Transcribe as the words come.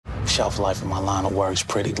shelf life in my line of work is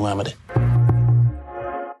pretty limited.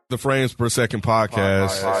 The Frames Per Second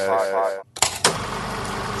podcast.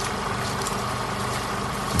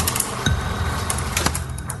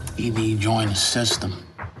 Either you join the system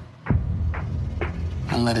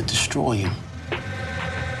and let it destroy you,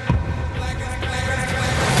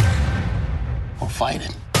 or fight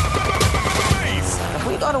it. If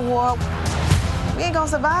we go to war, we ain't gonna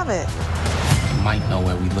survive it. You might know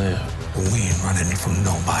where we live, but we ain't running from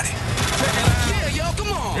nobody. Yeah, yo,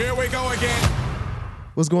 come on. Here we go again.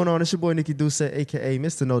 What's going on? It's your boy Nicky Duce, a.k.a.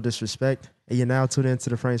 Mr. No Disrespect, and you're now tuned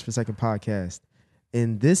into the Frames Per Second podcast.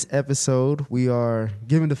 In this episode, we are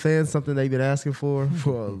giving the fans something they've been asking for a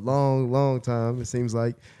long, long time, it seems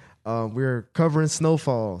like. We're covering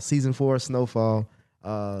Snowfall, Season 4 of Snowfall.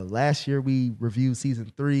 Last year, we reviewed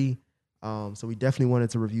Season 3, so we definitely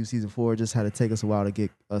wanted to review Season 4. It just had to take us a while to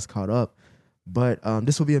get us caught up. But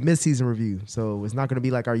this will be a mid-season review, so it's not going to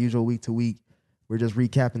be like our usual week-to-week. We're just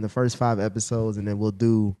recapping the first 5 episodes, and then we'll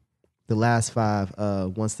do the last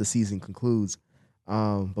 5 once the season concludes.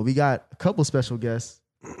 But we got a couple special guests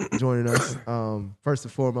joining us. First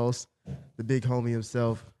and foremost, the big homie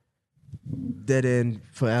himself, dead end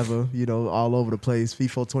forever, all over the place.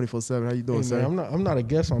 FIFO 24/7. How you doing, sir? Man, I'm not a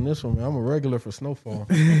guest on this one, man. I'm a regular for Snowfall.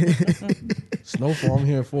 Snowfall, I'm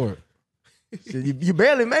here for it. You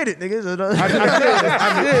barely made it, nigga. I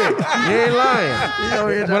did. You ain't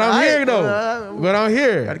lying. But I'm here, though. But I'm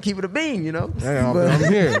here. Got to keep it a bean, Yeah,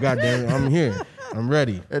 I'm here. Goddamn it. I'm here. I'm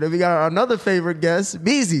ready. And then we got another favorite guest,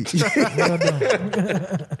 Beezy.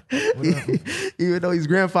 Even though he's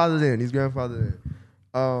grandfathered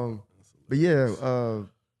in. But yeah,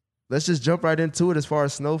 let's just jump right into it as far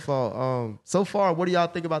as Snowfall. So far, what do y'all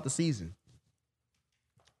think about the season?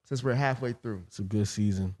 Since we're halfway through. It's a good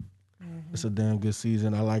season. Mm-hmm. It's a damn good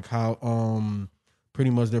season. I like how pretty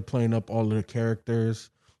much they're playing up all of the characters.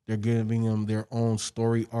 They're giving them their own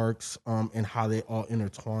story arcs and how they all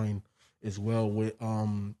intertwine as well with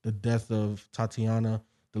the death of Tatiana,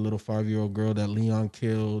 the little 5-year-old girl that Leon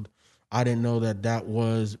killed. I didn't know that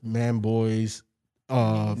was Man-Boy's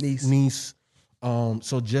niece.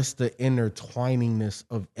 So just the intertwiningness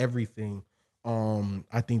of everything.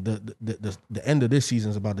 I think the end of this season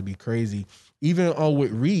is about to be crazy. Even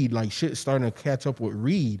with Reed, like shit's starting to catch up with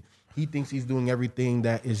Reed. He thinks he's doing everything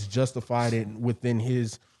that is justified and within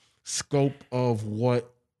his scope of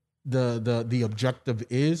what the objective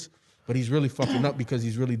is, but he's really fucking up because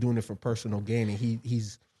he's really doing it for personal gain, and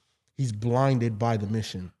he's blinded by the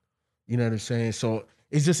mission. You know what I'm saying? So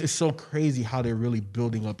it's so crazy how they're really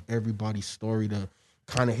building up everybody's story to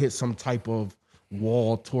kind of hit some type of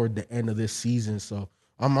wall toward the end of this season. So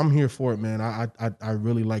I'm here for it, man. I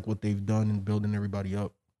really like what they've done in building everybody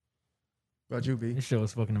up. About you, B? This show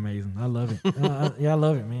is fucking amazing. I love it. I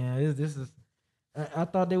love it, man. This is. I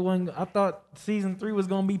thought they wasn't. I thought season 3 was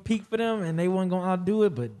gonna be peak for them, and they wasn't gonna outdo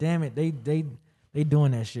it. But damn it, they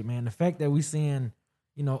doing that shit, man. The fact that we seeing,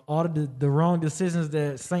 all of the wrong decisions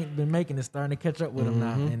that Saint been making is starting to catch up with him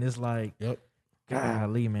now, and it's like, yep.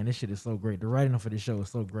 Golly, man, this shit is so great. The writing for this show is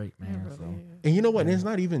so great, man. So. And you know what? It's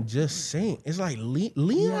not even just Saint. It's like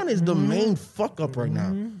Leon is the main fuck up right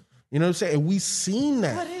now. You know what I'm saying? And we seen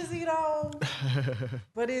that.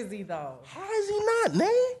 But is he though? How is he not, man?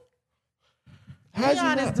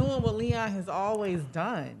 Leon is doing what Leon has always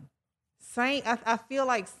done. Saint, I feel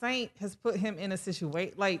like Saint has put him in a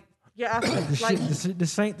situation like, yeah, I feel like the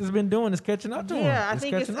Saint has been doing is catching up to him. Yeah, I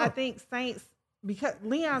think Saint's, because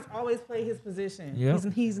Leon's always played his position.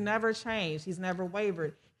 Yep. He's never changed. He's never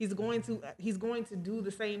wavered. He's going to do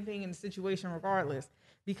the same thing in the situation regardless.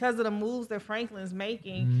 Because of the moves that Franklin's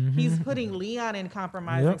making, he's putting Leon in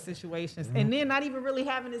compromising situations, and then not even really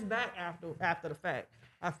having his back after the fact.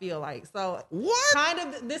 I feel like so. What? Kind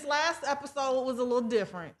of. This last episode was a little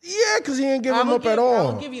different. Yeah, because he ain't giving him up at all.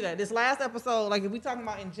 I'll give you that. This last episode, like if we talking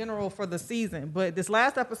about in general for the season, but this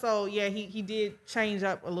last episode, yeah, he did change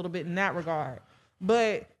up a little bit in that regard.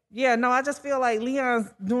 But yeah, no, I just feel like Leon's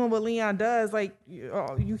doing what Leon does. Like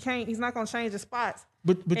you can't. He's not gonna change the spots.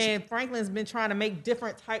 And Franklin's been trying to make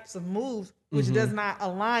different types of moves, which does not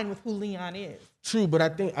align with who Leon is. True, but I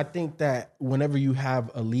think that whenever you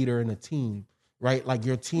have a leader in a team, right? Like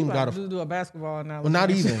your team got to do a basketball now. Well,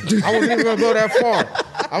 not even. I wasn't even gonna go that far.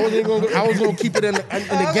 I was gonna keep it in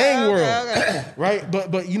the gang world, okay. Right?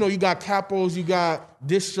 But you got capos, you got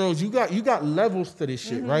distros, you got levels to this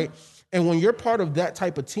shit, right? And when you're part of that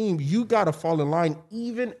type of team, you got to fall in line,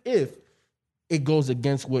 even if it goes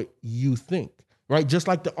against what you think. Right? Just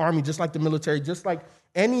like the army, just like the military, just like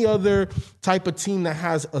any other type of team that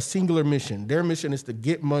has a singular mission. Their mission is to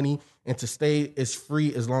get money and to stay as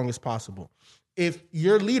free as long as possible. If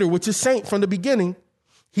your leader, which is Saint from the beginning,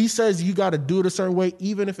 He says you got to do it a certain way,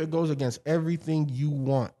 even if it goes against everything you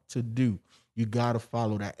want to do. You got to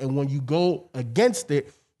follow that. And when you go against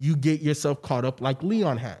it, you get yourself caught up like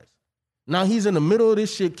Leon has. Now he's in the middle of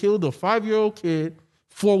this shit, killed a 5-year-old kid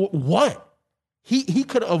for what? He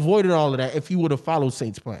could have avoided all of that if he would have followed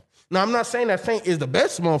Saint's plan. Now, I'm not saying that Saint is the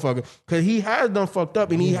best motherfucker, because he has done fucked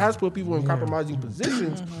up and he has put people in compromising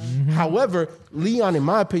positions. However, Leon, in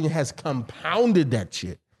my opinion, has compounded that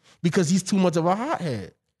shit because he's too much of a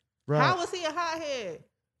hothead. Right. How was he a hothead?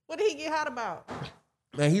 What did he get hot about?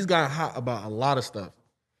 Man, he's got hot about a lot of stuff.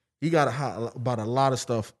 He got hot about a lot of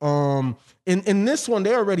stuff. In this one,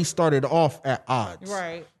 they already started off at odds.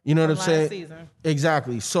 Right. You know what I'm saying? Season.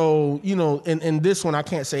 Exactly. So, you know, in this one, I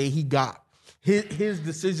can't say he got his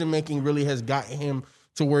decision making really has gotten him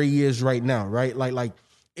to where he is right now, right? Like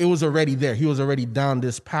it was already there. He was already down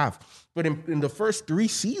this path. But in the first 3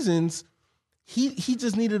 seasons, he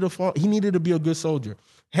just needed to fall. He needed to be a good soldier.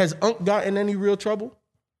 Has Unc gotten any real trouble?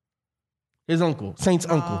 His uncle, Saint's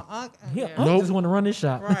uncle. Unc just want to run his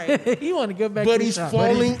shop. Right. He want to get back. But to he's his shop.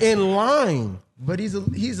 falling in line. But he's a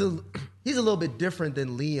little bit different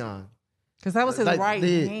than Leon. Because that was his right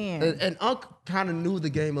hand. And Unc kind of knew the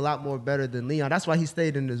game a lot more better than Leon. That's why he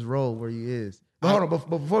stayed in this role where he is. But hold on,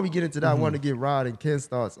 but before we get into that, I want to get Rod and Ken's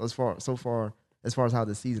thoughts as far as how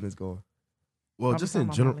the season is going. Well, just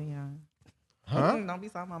in general. Huh? Don't be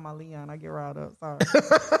talking about my Leon. I get riled up. Sorry.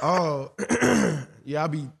 Oh, yeah, I'll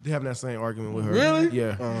be having that same argument with her. Really?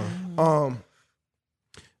 Yeah.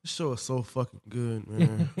 This show is so fucking good,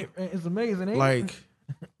 man. It's amazing, ain't it? Like,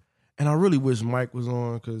 and I really wish Mike was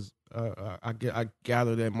on, because I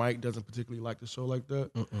gather that Mike doesn't particularly like the show like that.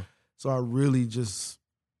 So I really just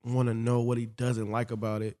want to know what he doesn't like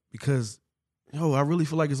about it, because I really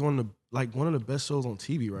feel like it's one of the best shows on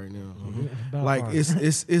TV right now. Like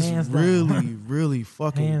it's really really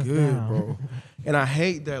fucking Hands good, down. bro. And I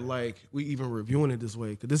hate that like we even reviewing it this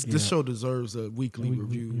way, because this show deserves a weekly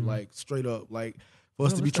review, like straight up, like for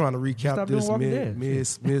us to be trying to recap this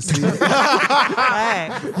mid-season.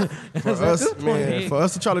 For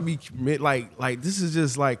us to try to be like this is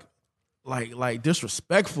just like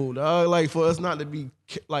disrespectful, dog. Like for us not to be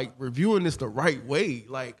like reviewing this the right way,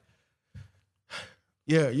 like.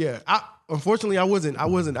 Yeah. Unfortunately, I wasn't.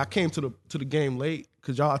 I came to the game late,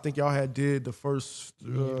 because I think y'all had did the first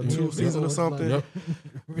 2 seasons or something.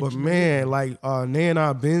 But man, like Nay and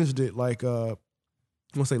I binged it like I want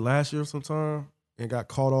to say last year sometime, and got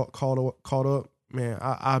caught up. Man,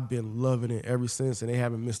 I've been loving it ever since, and they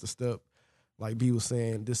haven't missed a step. Like B was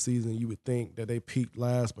saying, this season you would think that they peaked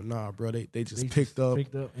last, but nah, bro, they just picked up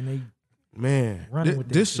and they. Man,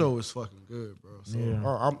 this show is fucking good, bro. So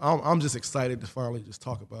Yeah. I'm just excited to finally just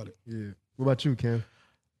talk about it. Yeah. What about you, Ken?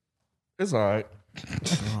 It's all right.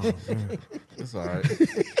 It's all right.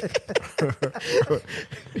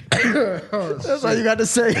 That's all you got to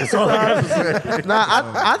say. That's all I got to say.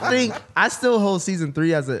 I think I still hold season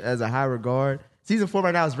 3 as a high regard. Season 4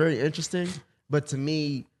 right now is very interesting, but to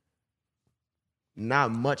me,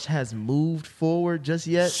 not much has moved forward just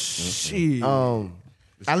yet. Shit.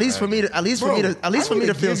 At least for me to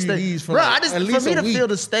feel stakes. Bro, feel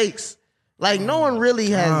the stakes. Like no one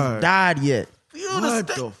really has died yet. What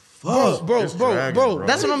the fuck? Bro.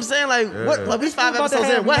 That's what I'm saying. Like what? Like we 5 episodes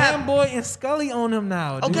in. What happened? Boy and Scully on him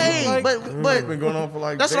now. Dude. Okay, but it's been going on for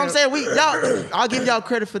like. That's what I'm saying. I'll give y'all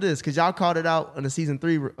credit for this, because y'all called it out on the season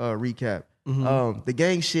 3 recap. The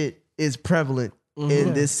gang shit is prevalent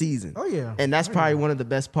in this season. Oh yeah, and that's probably one of the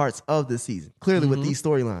best parts of this season. Clearly with these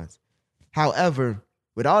storylines. However,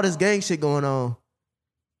 with all this gang shit going on,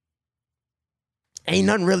 ain't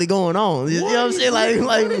nothing really going on. You know what I'm saying? Like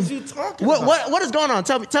what is you talking about? What is going on?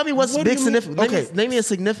 Tell me what's big significant. Okay, name me a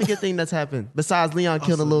significant thing that's happened besides Leon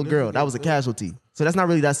killing a little girl. That was a casualty. So that's not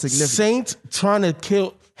really that significant. Saint trying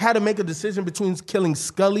to had to make a decision between killing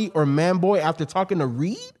Scully or Manboy after talking to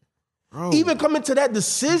Reed. Bro. Even coming to that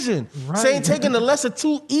decision, saying taking the lesser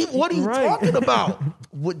 2 evil. What are you talking about?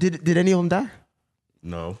 What did any of them die?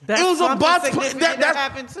 No. That's it was a bot that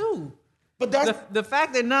happened too. But that's the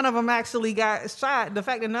fact that none of them actually got shot. The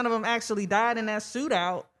fact that none of them actually died in that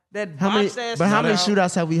shootout. How many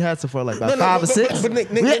shootouts have we had so far? Like about 5 or 6? We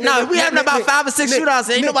having about 5 or 6 shootouts.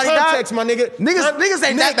 Ain't nobody died. Context, my nigga. Niggas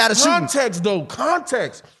ain't that bad at shooting. Context, though.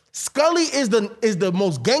 Context. Scully is the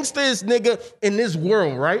most gangsterest nigga in this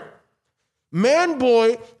world, right?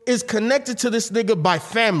 Manboy is connected to this nigga by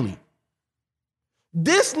family.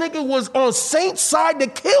 This nigga was on Saint's side to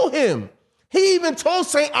kill him. He even told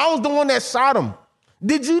Saint, I was the one that shot him.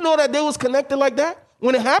 Did you know that they was connected like that?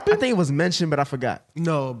 when it happened? I think it was mentioned, but I forgot.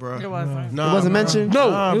 No, bro. It wasn't. Nah, It wasn't mentioned? No.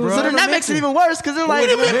 bro. So then that makes it even worse because they're like,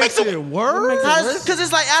 Makes it worse. because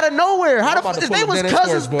it's like out of nowhere. How about to the pull they up was Dennis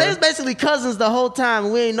cousins? Sports, boy. They was basically cousins the whole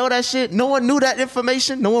time. We ain't know that shit. No one knew that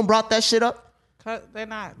information. No one brought that shit up. They're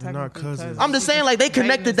not not cousins. I'm just saying, like they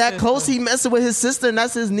connected that close. He messing with his sister, and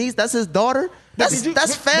that's his niece. That's his daughter.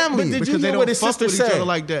 That's family. But did you Because they hear don't what his fuck sister with each other said?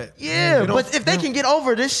 like that. Yeah, They don't- but if they can get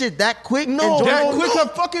over this shit that quick, No, and That no, quick, her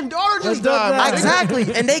fucking daughter just died. man. exactly,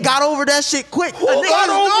 and they got over that shit quick. Who got his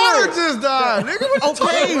daughter just died, nigga? What you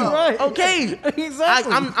talking about? Right. Okay,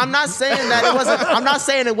 Exactly. I'm not saying that it wasn't. I'm not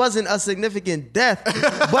saying it wasn't a significant death,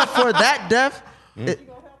 but for that death.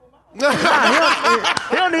 He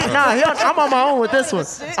don't need. I'm on my own with this one.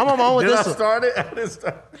 I'm on my own with Did I this one. start it? I didn't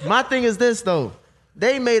start. My thing is this though.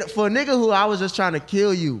 They made for a nigga who I was just trying to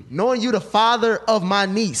kill you, knowing you the father of my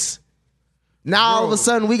niece. Now all of a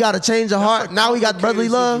sudden we got to change of heart. Now we got brotherly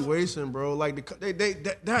love. Situation, bro. Like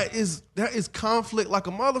that is conflict like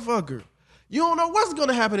a motherfucker. You don't know what's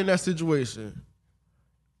gonna happen in that situation.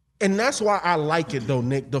 And that's why I like it though,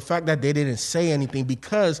 Nick. The fact that they didn't say anything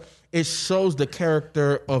because it shows the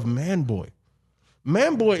character of Manboy.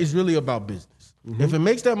 Manboy is really about business. If it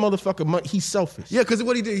makes that motherfucker money, he's selfish. Yeah, because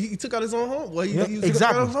what he did, he took out his own home. Well, he took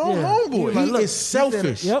exactly. out his own homeboy. He Look, is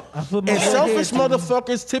selfish. Yep. I put my And whole selfish head to him.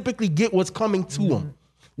 motherfuckers typically get what's coming to them.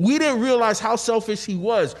 We didn't realize how selfish he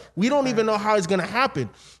was. We don't even know how it's gonna happen.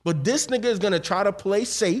 But this nigga is gonna try to play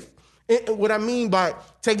safe. And what I mean by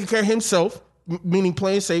taking care of himself, meaning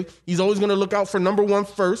playing safe, he's always gonna look out for number one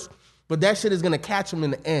first. But that shit is gonna catch him in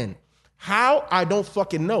the end. How? I don't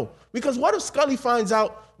fucking know. Because what if Scully finds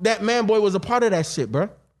out that Manboy was a part of that shit, bro?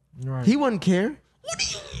 Right. He wouldn't care.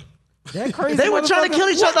 That crazy. They were trying to kill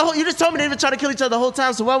each other. What? You just told me they were trying to kill each other the whole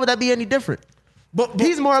time. So why would that be any different? But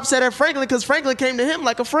He's more upset at Franklin because Franklin came to him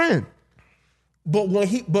like a friend.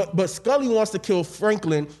 But Scully wants to kill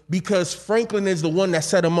Franklin because Franklin is the one that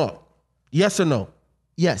set him up. Yes or no?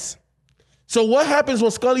 Yes. So what happens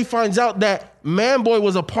when Scully finds out that Manboy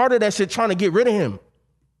was a part of that shit trying to get rid of him?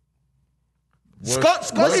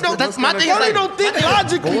 Scully don't. That's my thing. Scully don't think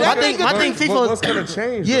logically. My thing, FIFA. What's gonna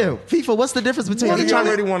change? Yeah, though? FIFA. What's the difference between? He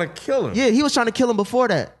already want to kill him. Yeah, he was trying to kill him before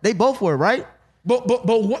that. They both were, right? But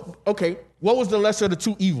what? Okay, what was the lesser of the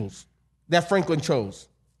two evils that Franklin chose?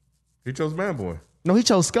 He chose Manboy. No, he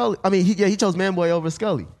chose Scully. I mean, he chose Manboy over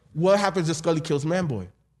Scully. What happens if Scully kills Manboy?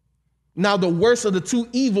 Now the worst of the two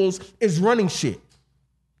evils is running shit.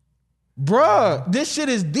 Bruh, this shit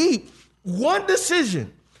is deep. One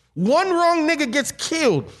decision, one wrong nigga gets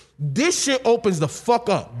killed. This shit opens the fuck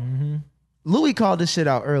up. Louis called this shit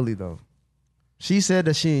out early though. She said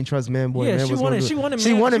that she didn't trust Manboy. Yeah, Man she was wanted. gonna She do it. wanted.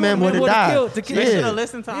 She wanted Manboy to die. They should have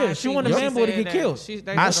listened to her. Yeah, she wanted Manboy to get killed. She's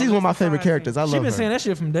one of my favorite characters. I love She been her. saying that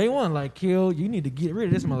shit from day one. Like, kill. You need to get rid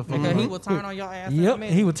of this motherfucker. Because he will turn on your ass. Yep,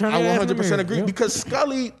 he would turn. I your ass in the 100% mirror. agree Yep. because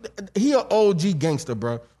Scully, he an OG gangster,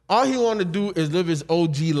 bro. All he want to do is live his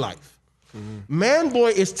OG life.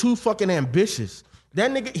 Manboy is too fucking ambitious. That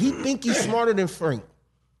nigga, he think he's smarter than Frank.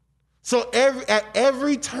 So at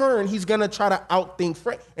every turn, he's gonna try to outthink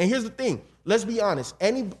Frank. And here's the thing: let's be honest.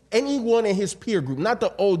 Anyone in his peer group, not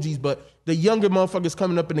the OGs, but the younger motherfuckers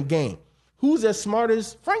coming up in the game, who's as smart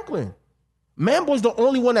as Franklin? Manboy's the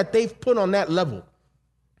only one that they've put on that level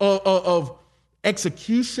of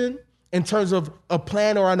execution in terms of a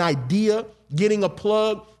plan or an idea, getting a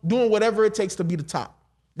plug, doing whatever it takes to be the top.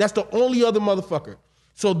 That's the only other motherfucker.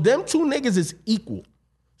 So them two niggas is equal.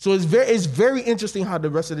 So it's very interesting how the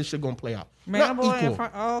rest of this shit gonna play out. Not equal.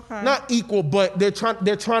 Okay. Not equal, but they're trying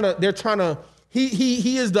to.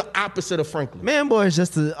 He is the opposite of Franklin. Manboy is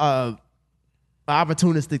just a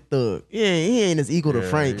opportunistic thug. He ain't as equal to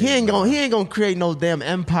Frank. He ain't gonna create no damn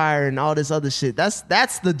empire and all this other shit. That's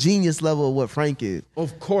the genius level of what Frank is.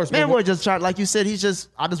 Of course, Manboy just trying, like you said, I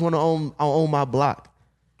just want to own my block.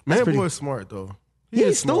 Manboy's smart though. He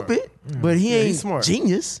ain't stupid, but he ain't smart.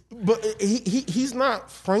 genius. But he's not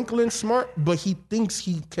Franklin smart, but he thinks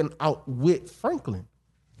he can outwit Franklin.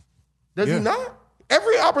 Does he not?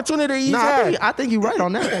 Every opportunity he's had. I think you're right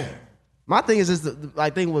on that. My thing is just, I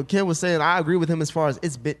think what Ken was saying, I agree with him as far as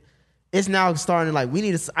it's now starting, like,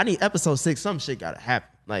 I need episode 6, some shit gotta happen.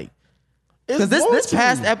 Like, because this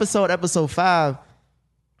past episode 5,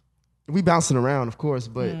 we bouncing around, of course,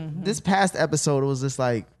 but this past episode, it was just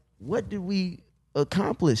like, what did we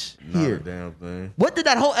accomplish here? Not a damn thing. What did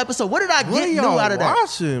that whole episode? What did I get new out of that?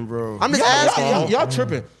 Watching, bro. I'm just asking. Y'all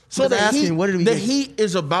tripping. So I'm just asking, what did we the get? heat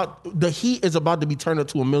is about to be turned up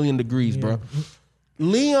to 1,000,000 degrees, bro.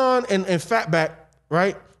 Leon and Fatback,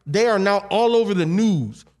 right? They are now all over the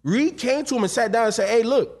news. Reed came to him and sat down and said, "Hey,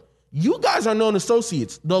 look, you guys are known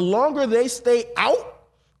associates. The longer they stay out,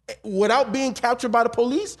 without being captured by the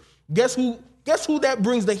police, guess who that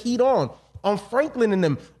brings the heat on Franklin and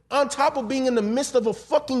them, on top of being in the midst of a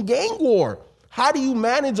fucking gang war. How do you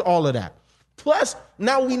manage all of that? Plus,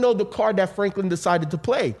 now we know the card that Franklin decided to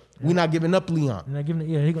play. We're not giving up Leon.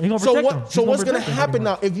 He gonna protect him. So what's going to happen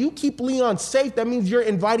now? If you keep Leon safe, that means you're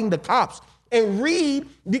inviting the cops. And Reed,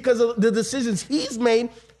 because of the decisions he's made,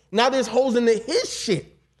 now there's holes in his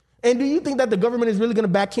shit. And do you think that the government is really going to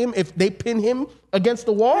back him if they pin him against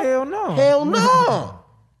the wall? Hell no. Hell no.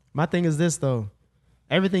 My thing is this, though.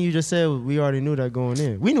 Everything you just said, we already knew that going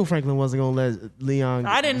in. We knew Franklin wasn't going to let Leon...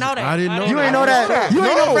 I didn't know that. I didn't know You ain't know that? You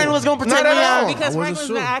ain't know Franklin was going to protect Leon? Because Franklin's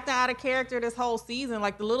been acting out of character this whole season.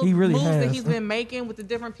 Like the little moves that he's been making with the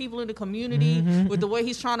different people in the community, with the way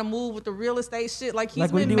he's trying to move with the real estate shit. Like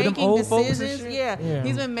he's been making decisions. Yeah,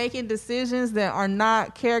 he's been making decisions that are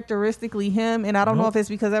not characteristically him. And I don't know if it's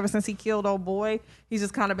because ever since he killed old boy, he's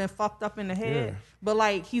just kind of been fucked up in the head. But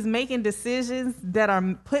like he's making decisions that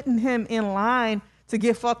are putting him in line to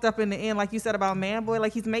get fucked up in the end, like you said about Man Boy.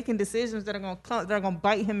 Like he's making decisions that are gonna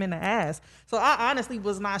bite him in the ass. So I honestly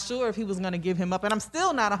was not sure if he was gonna give him up, and I'm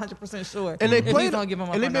still not 100% sure and they if he's gonna give him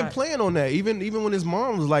up. And they've been playing on that. Even when his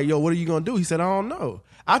mom was like, "Yo, what are you gonna do?" He said, "I don't know."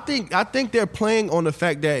 I think they're playing on the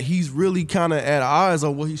fact that he's really kind of at odds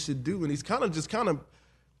on what he should do, and he's kind of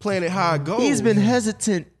playing it how it goes. He's been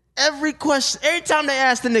hesitant. Every time they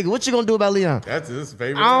ask the nigga, what you gonna do about Leon? That's his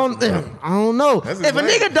favorite. I don't know. If a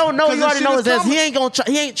nigga don't know, you already know his ass. He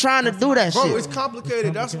ain't trying to do that shit. Bro, it's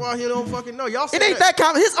complicated. That's why he don't fucking know. Y'all. It ain't that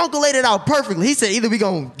complicated. His uncle laid it out perfectly. He said either we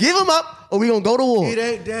gonna give him up or we gonna go to war. It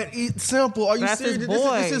ain't that simple. Are you serious?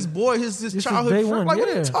 This is his boy, his childhood friend. Like, what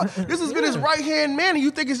are you talking? This has been his right hand man, and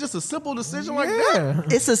you think it's just a simple decision like that?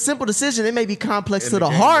 It's a simple decision. It may be complex to the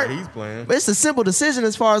heart, but it's a simple decision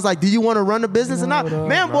as far as like, do you want to run the business or not?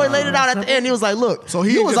 Man, boy laid it out at the end. He was like, look, so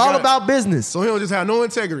he was all about business. So he don't just have no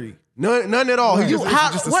integrity. None at all.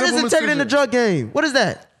 What is integrity in the drug game? What is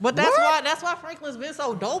that? But that's why Franklin's been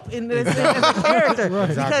so dope in this as a character,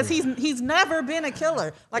 because he's never been a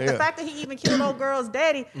killer. Like the fact that he even killed old girl's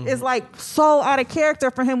daddy is like so out of character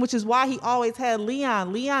for him, which is why he always had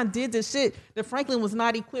Leon. Leon did the shit that Franklin was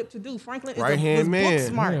not equipped to do. Franklin is book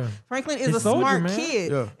smart. Yeah. Franklin is a smart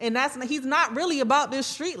kid, and he's not really about this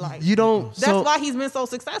street life. You don't. That's why he's been so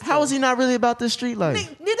successful. How is he not really about this street life? This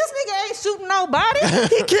nigga ain't shooting nobody.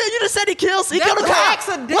 He killed. You just said he kills. He killed a cop.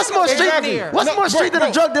 What's more street? What's more street than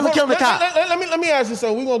a drug dealer killing a cop? Let me ask you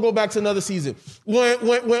something. We're gonna go back to another season. When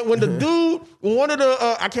the dude, one of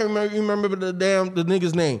the I can't remember the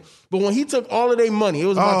nigga's name, but when he took all of their money, it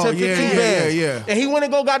was about 10, 15 bands. And he went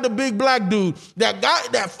and got the big black dude that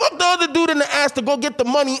fucked the other dude in the ass to go get the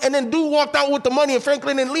money, and then dude walked out with the money, and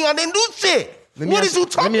Franklin and Leon didn't do shit. What is you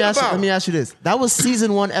talking about? Let me ask you this. That was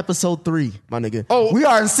season 1, episode 3, my nigga. Oh, we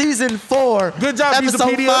are in season 4. Good job,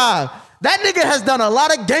 episode 5. That nigga has done a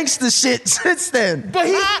lot of gangster shit since then. But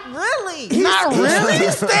not really. Not really? He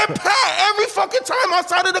stand pat every fucking time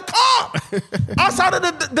outside of the cop. Outside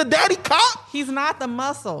of the daddy cop. He's not the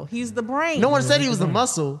muscle. He's the brain. No one said he was the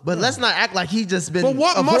muscle, but let's not act like he just been But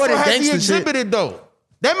what muscle has he exhibited, shit. Though?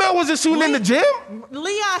 That man wasn't shooting in the gym.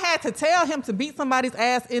 Leon had to tell him to beat somebody's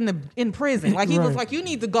ass in prison. Like he was like, you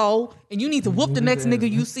need to go and you need to whoop the next nigga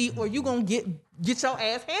you see, or you gonna get your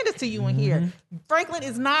ass handed to you in here. Franklin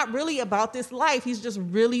is not really about this life. He's just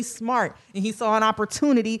really smart, and he saw an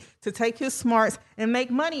opportunity to take his smarts and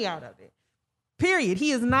make money out of it. Period.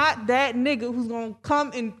 He is not that nigga who's gonna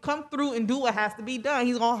come through and do what has to be done.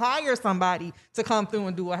 He's gonna hire somebody to come through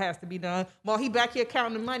and do what has to be done while he back here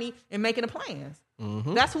counting the money and making the plans.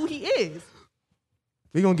 That's who he is.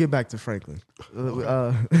 We're gonna get back to Franklin.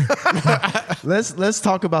 Let's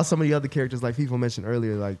talk about some of the other characters, like people mentioned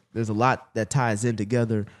earlier. Like there's a lot that ties in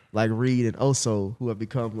together, like Reed and Oso, who have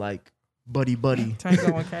become like buddy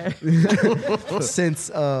Tango and Cash.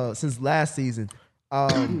 since last season.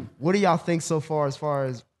 What do y'all think so far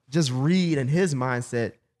as just Reed and his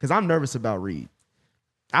mindset? Because I'm nervous about Reed.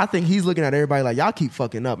 I think he's looking at everybody like, y'all keep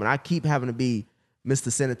fucking up, and I keep having to be Mr.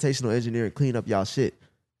 Sanitational Engineer and clean up y'all shit.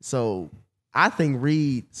 So I think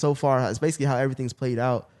Reed so far is basically how everything's played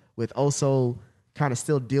out, with Oso kind of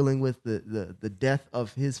still dealing with the death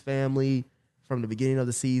of his family from the beginning of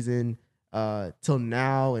the season till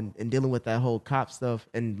now, and dealing with that whole cop stuff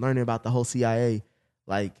and learning about the whole CIA.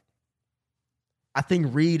 Like, I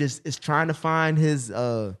think Reed is trying to find his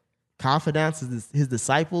confidants, his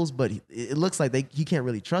disciples, but it looks like he can't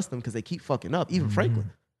really trust them because they keep fucking up, even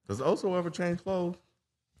Franklin. Does Oso ever change clothes?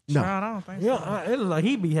 No. I don't think so. Yeah, it look like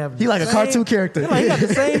he be having. He like a cartoon character. He got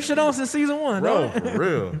the same shit on since season 1. Bro, for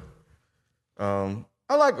real.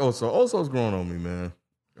 I like Oso. Oso's growing on me, man.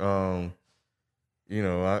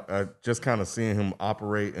 I just kind of seeing him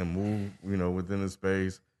operate and move, within the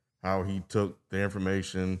space, how he took the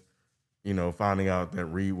information, finding out that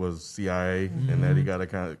Reed was CIA and that he got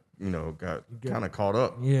kind of caught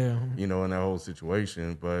up, in that whole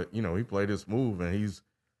situation. But, he played it smooth and he's,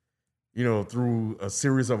 through a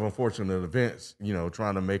series of unfortunate events,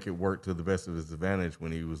 trying to make it work to the best of his advantage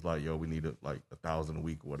when he was like, yo, we need like 1,000 a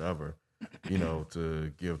week or whatever,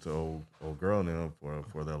 to give to old girl and them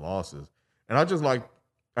for their losses. And I did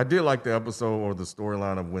like the episode or the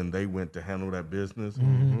storyline of when they went to handle that business,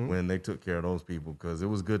 when they took care of those people, because it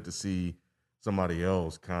was good to see somebody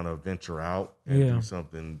else kind of venture out and do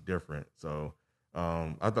something different. So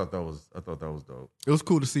I thought that was dope. It was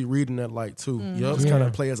cool to see Reed in that light too. Just kind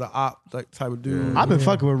of play as an op type of dude. I've been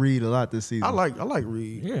fucking with Reed a lot this season. I like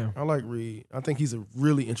Reed. Yeah, I like Reed. I think he's a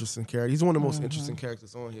really interesting character. He's one of the most interesting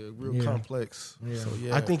characters on here. Real complex. Yeah. So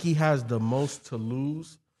I think he has the most to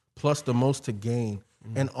lose, plus the most to gain,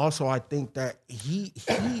 and also I think that he's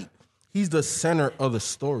the center of the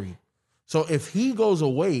story. So if he goes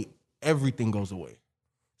away, everything goes away.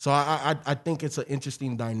 So I think it's an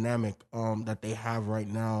interesting dynamic that they have right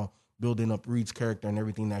now, building up Reed's character and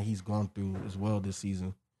everything that he's gone through as well this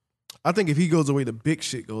season. I think if he goes away, the big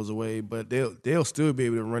shit goes away, but they'll still be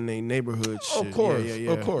able to run their neighborhood shit.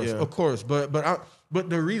 Of course. But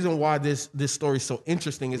the reason why this story is so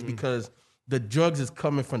interesting is because the drugs is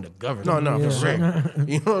coming from the government. No, for sure.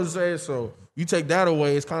 You know what I'm saying? So you take that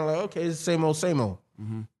away, it's kind of like, okay, it's the same old.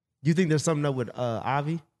 Mm-hmm. You think there's something up with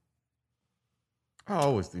Avi? I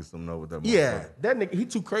always think something up with that. Yeah, that nigga, he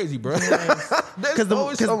too crazy, bro. Because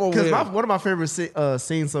one of my favorite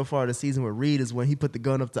scenes so far this season with Reed is when he put the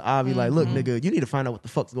gun up to Avi, like, look, nigga, you need to find out what the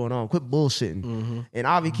fuck's going on. Quit bullshitting. And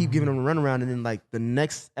Avi keep giving him a runaround, and then like the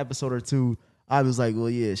next episode or two, Avi was like, well,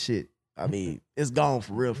 yeah, shit. I mean, it's gone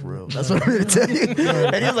for real. That's what I'm going to tell you.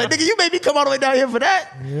 And he was like, nigga, you made me come all the way down here for that.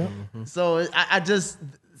 Yeah. So I just,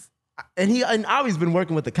 and Avi's been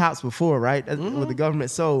working with the cops before, right? With the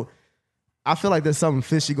government. So I feel like there's something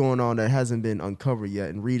fishy going on that hasn't been uncovered yet,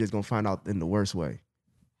 and Reed is going to find out in the worst way.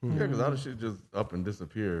 Yeah, because all the shit just up and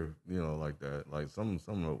disappear, like that. Like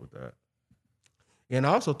something up with that. And I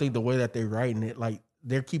also think the way that they're writing it, like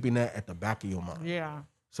they're keeping that at the back of your mind. Yeah.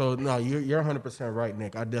 So no, you're 100% right,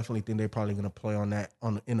 Nick. I definitely think they're probably going to play on that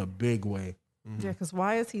in a big way. Yeah, because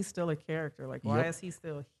why is he still a character? Like, why is he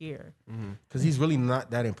still here? Because he's really not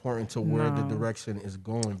that important to where the direction is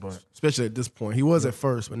going. But especially at this point, he was at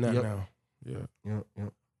first, but not now. Yeah.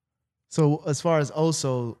 So as far as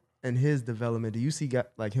Oso and his development, do you see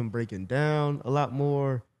like him breaking down a lot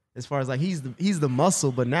more? As far as like he's the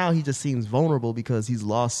muscle, but now he just seems vulnerable because he's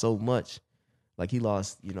lost so much. Like he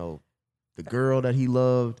lost, the girl that he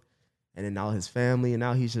loved, and then now his family, and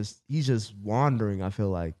now he's just wandering. I feel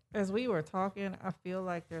like as we were talking, I feel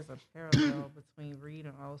like there's a parallel between Reed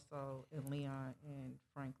and Oso and Leon and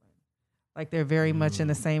Franklin. Like they're very much in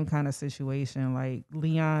the same kind of situation. Like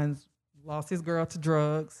Leon's lost his girl to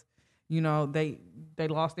drugs. They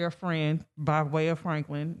lost their friend by way of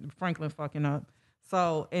Franklin fucking up.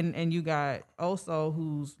 So, and you got Oso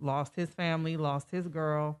who's lost his family, lost his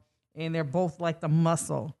girl, and they're both like the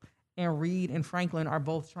muscle. And Reed and Franklin are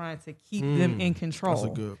both trying to keep them in control. That's a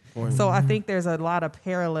good point. So I think there's a lot of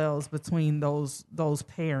parallels between those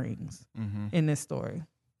pairings in this story.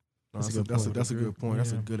 That's a good point.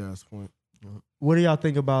 That's a good ass point. What do y'all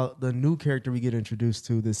think about the new character we get introduced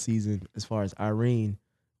to this season, as far as Irene,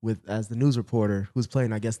 as the news reporter, who's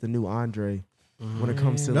playing, I guess, the new Andre? When it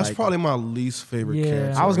comes to that's probably my least favorite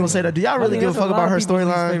character. I was gonna say that. Do y'all really give a fuck about her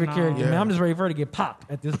storyline? Favorite character. Man, I'm just ready for her to get popped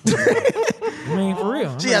at this point. I mean, for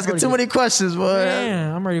real. She asking too many questions, boy.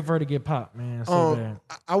 Man, I'm ready for her to get popped, man. So bad.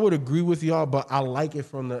 I would agree with y'all, but I like it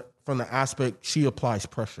from the aspect she applies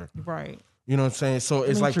pressure. Right. You know what I'm saying? So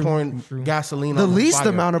it's like pouring gasoline the on the least fire.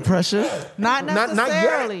 amount of pressure. Not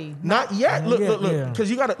necessarily. Not yet. Look. Because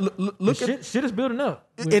you got to look at shit is building up.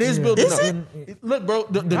 It is building up. Look, bro,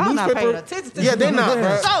 the newspaper. Not paying attention to they're not,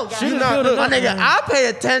 bro. She's not. My nigga, I pay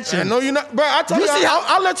attention. I know you're not, bro. I told you,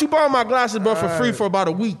 I'll let you borrow my glasses, bro, for free for about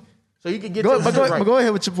a week, so you can get this right. But go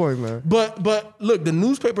ahead with your point, man. But look, the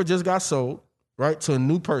newspaper just got sold, right, to a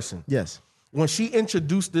new person. Yes. When she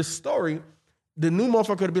introduced this story, the new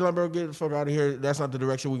motherfucker could be like, bro, get the fuck out of here. That's not the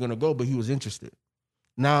direction we're going to go. But he was interested.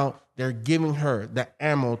 Now they're giving her the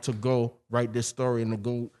ammo to go write this story and to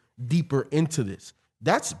go deeper into this.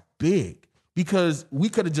 That's big because we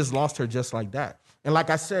could have just lost her just like that. And like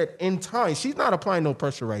I said, in time, she's not applying no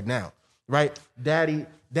pressure right now, right? Daddy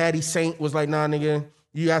Saint was like, nah, nigga,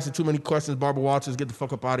 you asking too many questions. Barbara Walters, get the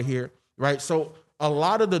fuck up out of here, right? So a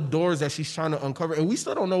lot of the doors that she's trying to uncover, and we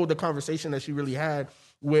still don't know the conversation that she really had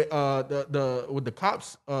with the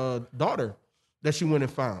cops' daughter. that she went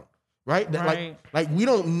and found. Right? Right. Like we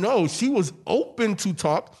don't know. She was open to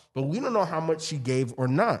talk, but we don't know how much she gave or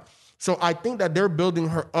not. So I think that they're building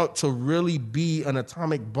her up to really be an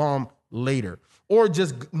atomic bomb later, or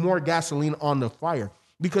just more gasoline on the fire.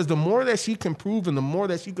 Because the more that she can prove and the more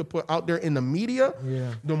that she could put out there in the media,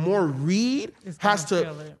 the more Reed has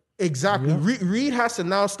to exactly. Reed has to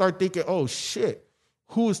now start thinking, oh shit,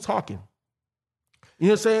 who is talking? You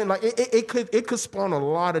know what I'm saying? Like it could spawn a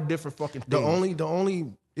lot of different fucking things. The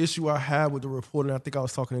only issue I have with the reporting, I think I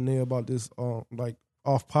was talking to Nate about this like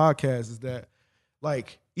off podcast, is that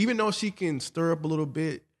like even though she can stir up a little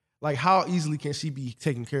bit, like how easily can she be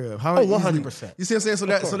taken care of? How 100%. You see what I'm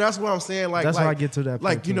saying? So that's what I'm saying. Like that's why I get to that point.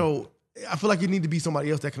 Like, you know, I feel like you need to be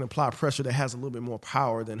somebody else that can apply pressure that has a little bit more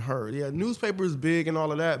power than her. Yeah, newspaper is big and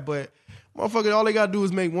all of that, but motherfucker, all they gotta do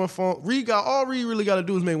is make one phone. All Reed really gotta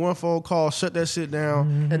do is make one phone call, shut that shit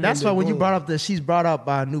down. And that's why when you brought up that she's brought up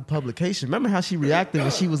by a new publication, remember how she reacted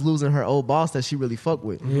when she was losing her old boss that she really fucked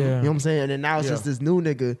with? Yeah. You know what I'm saying? And then now it's just this new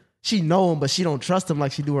nigga. She know him, but she don't trust him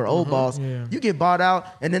like she do her old boss. Yeah. You get bought out,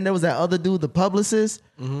 and then there was that other dude, the publicist.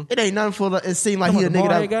 It ain't nothing for it seemed like he a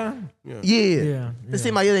nigga that Yeah. It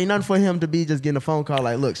seemed like it ain't nothing for him to be just getting a phone call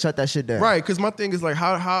like, look, shut that shit down. Right, because my thing is like,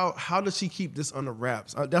 how does she keep this under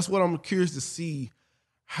wraps? That's what I'm curious to see,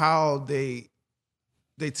 how they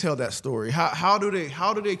tell that story. How do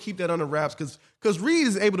they keep that under wraps? Because Reed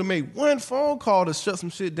is able to make one phone call to shut some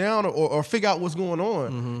shit down or figure out what's going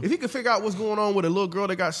on. If he could figure out what's going on with a little girl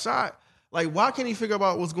that got shot, like why can't he figure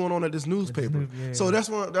out what's going on at this newspaper? So that's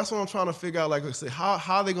what I'm trying to figure out. Like I said, how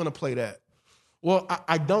are they going to play that? Well,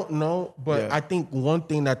 I don't know, but I think one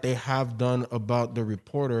thing that they have done about the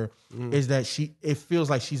reporter is that it feels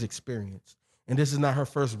like she's experienced. And this is not her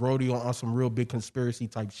first rodeo on some real big conspiracy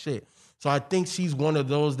type shit. So I think she's one of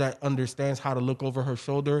those that understands how to look over her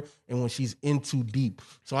shoulder and when she's in too deep.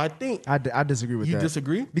 So I think I disagree with that. You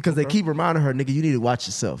disagree? Because they keep reminding her, nigga, you need to watch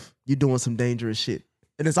yourself. You're doing some dangerous shit.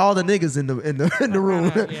 And it's all the niggas in the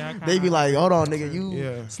room. They be like, hold on, nigga,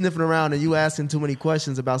 you sniffing around and you asking too many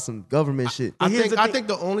questions about some government shit. I think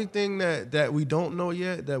the only thing that we don't know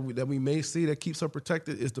yet that we may see that keeps her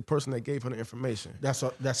protected is the person that gave her the information.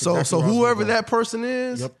 So exactly whoever that person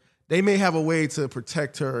is. They may have a way to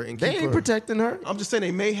protect her and keep they ain't protecting her. I'm just saying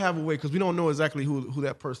they may have a way because we don't know exactly who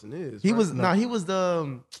that person is. He was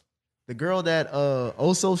the girl that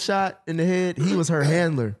Oso shot in the head. He was her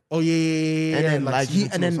handler. Oh yeah.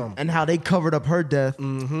 And then and how they covered up her death.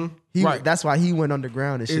 That's why he went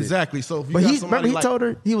underground and shit. Exactly. So, but he told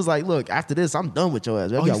her, he was like, "Look, after this, I'm done with your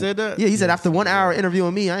ass." Oh, he said that? Yeah, he said after 1 hour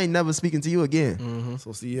interviewing me, I ain't never speaking to you again.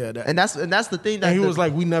 So see, and that's the thing that and he was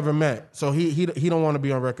like, "We never met," so he don't want to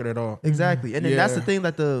be on record at all. Exactly, and then that's the thing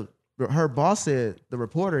that her boss said, the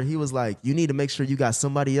reporter, he was like, you need to make sure you got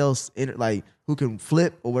somebody else in it, like who can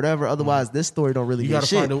flip or whatever. Otherwise, this story don't really get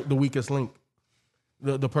shit. You got to find the weakest link,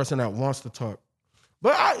 the person that wants to talk.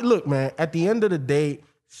 But look, man, at the end of the day,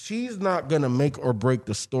 she's not gonna make or break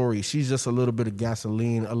the story. She's just a little bit of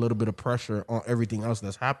gasoline, a little bit of pressure on everything else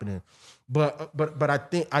that's happening. But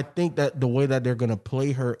I think that the way that they're gonna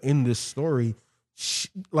play her in this story, she's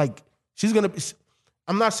gonna be.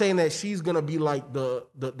 I'm not saying that she's gonna be like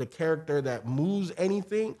the character that moves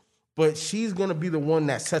anything, but she's gonna be the one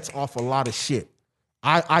that sets off a lot of shit.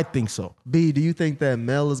 I think so. B, do you think that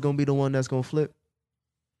Mel is gonna be the one that's gonna flip?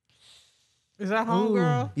 Is that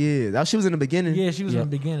homegirl? Yeah, she was in the beginning. Yeah, she was in the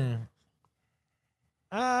beginning.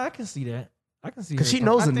 I can see that. I can see because she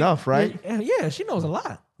knows enough, right? Yeah, she knows a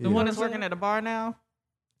lot. The one that's working at the bar now.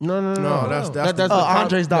 No. That's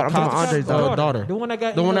Andre's daughter. I'm talking about Andre's daughter. The one that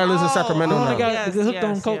got the one that lives in Sacramento. The one that now. got hooked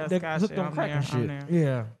on coke, hooked on crack and shit.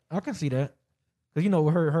 Yeah, I can see that. Cause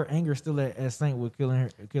her anger still at Saint with killing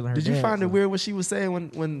her. Did you find it weird what she was saying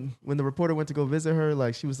when the reporter went to go visit her?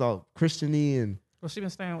 Like she was all Christian-y and. Well, she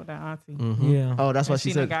been staying with that auntie. Mm-hmm. Yeah. Oh, that's why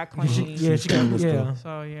she said. Got clean. Yeah, she got. Yeah.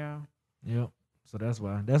 So yeah. Yep. So that's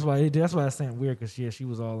why it's saying weird because she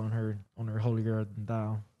was all on her holy girl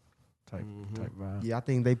dial type vibe. Yeah, I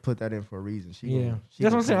think they put that in for a reason.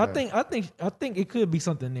 That's what I'm saying. I think it could be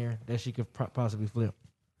something there that she could possibly flip,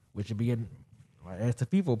 which would be as to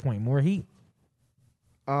FIFO point more heat.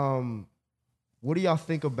 What do y'all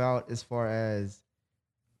think about as far as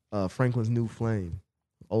Franklin's new flame?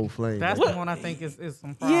 old flame. That's Like, the one I think is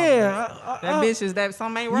some problem. Yeah, that bitch is that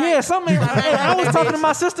something ain't right. Yeah, something ain't right. I was talking to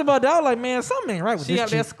my sister about that. I was like, man, something ain't right with She this up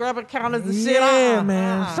there chick. scrubbing counters and shit. Yeah,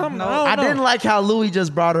 man. Something. No. I I don't know. didn't like how Louis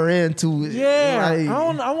just brought her into it. Yeah, like,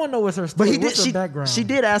 I want to know what's her but story. he did. What's her background? She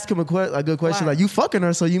did ask him a good question, Why? like, "You fucking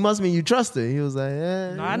her, so you must mean you trust her." He was like,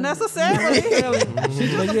 "Yeah." Not necessarily. She's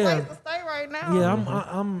just But a yeah. place to stay right now. Yeah,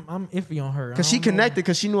 I'm iffy on her. Because I she don't know. connected,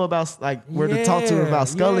 because she knew about like where to talk to her about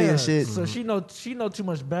Scully yeah. and shit. So she know too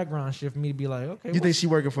much background shit for me to be like, okay. You think she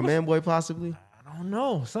working for Manboy possibly? I don't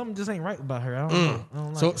know. Something just ain't right about her. I don't know. I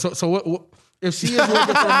don't like it. So what if she is working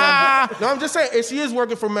for Manboy? No, I'm just saying, if she is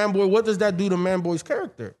working for Manboy, what does that do to Manboy's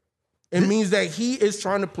character? It means that he is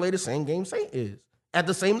trying to play the same game Saint is. At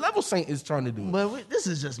the same level Saint is trying to do. But this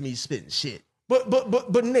is just me spitting shit.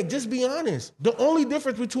 But Nick, just be honest. The only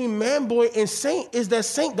difference between Manboy and Saint is that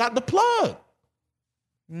Saint got the plug.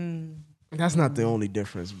 That's not the only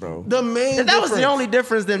difference, bro. The main If that was the only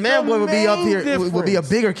difference, then Manboy would be up here. Would be a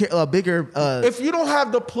bigger. If you don't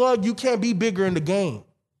have the plug, you can't be bigger in the game.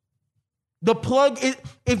 The plug is.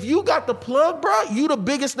 If you got the plug, bro, you the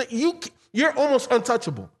biggest. You're almost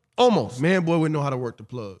untouchable. Almost. Manboy would know how to work the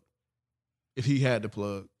plug if he had the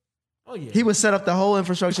plug. Oh yeah. He would set up the whole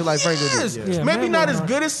infrastructure like Franklin Yes. did. Yeah, Maybe Manboy not as not-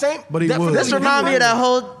 good as Saint, But he definitely would. This remind me of good. that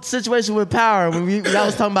whole situation with Power when I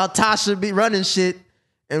was talking about Tasha be running shit,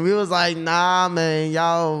 and we was like, "Nah, man,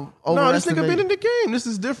 y'all No, this nigga overestimate." been in the game. This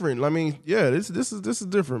is different. I mean, yeah, this is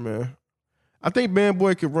different, man. I think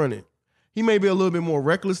Manboy could run it. He may be a little bit more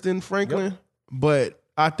reckless than Franklin, but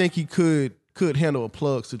I think he could handle a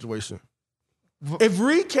plug situation. If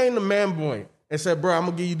Reed came to Manboy and said, "Bro, I'm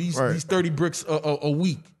gonna give you these 30 bricks a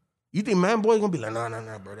week," you think Manboy gonna be like,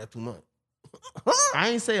 "Nah, bro, that's too much." I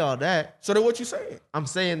ain't say all that. So then what you saying? I'm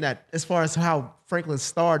saying that as far as how Franklin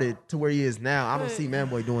started to where he is now, I don't see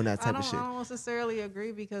Manboy doing that type of shit. I don't necessarily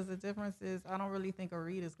agree because the difference is I don't really think a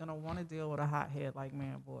Reed is gonna want to deal with a hothead like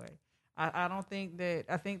Manboy. I don't think that.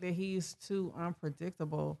 I think that he's too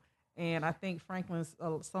unpredictable. And I think Franklin's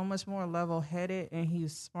so much more level-headed and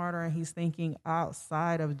he's smarter and he's thinking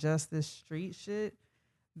outside of just this street shit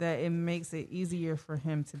that it makes it easier for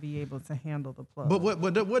him to be able to handle the plug. But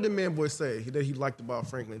what did Manboy say that he liked about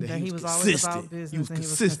Franklin? That he was always consistent. about business. He was and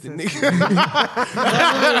consistent, he was consistent.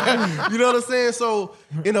 nigga. You know what I'm saying? So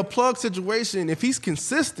in a plug situation, if he's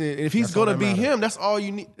consistent and if he's gonna be him, that's all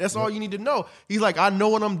you need. That's all you need to know. He's like, I know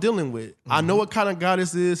what I'm dealing with. I know what kind of guy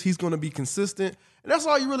this is. He's gonna be consistent, and that's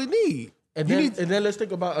all you really need. And then let's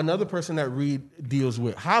think about another person that Reed deals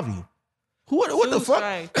with, Javi. What the Touche.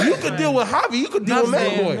 fuck? You could deal with Javi. You could deal with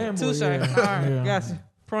Manboy. Touche. yeah. All right, Yeah. gotcha.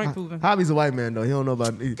 Point proven. Javi's a white man though. He don't know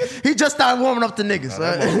about. He just started warming up to niggas.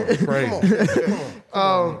 Crazy.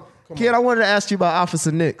 Kid, I wanted to ask you about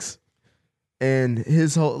Officer Nix and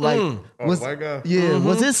his whole was white guy? yeah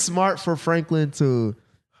was it smart for Franklin to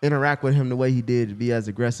interact with him the way he did, to be as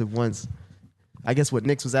aggressive once? I guess what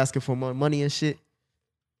Nix was asking for money and shit.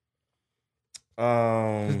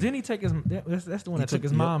 'Cause didn't he take his? That's the one that took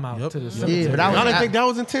his mom out to the cemetery. Yeah, but I Y'all didn't think that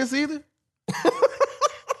was intense either.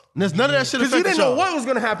 None of that shit Because he affected didn't know y'all. what was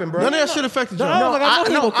gonna happen, bro. None of that shit affected y'all. No, like, I know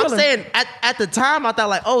he no, gonna kill I'm her. saying at the time I thought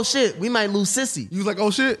like, oh shit, we might lose Sissy. You was like, oh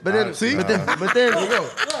shit, but then see, But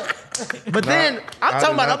then I'm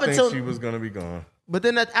talking about up until. she was gonna be gone. But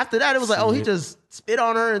then after that, it was like, oh, he just spit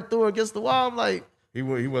on her and threw her against the wall. I'm like, He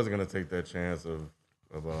wasn't gonna take that chance of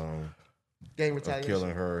gang of retaliation. killing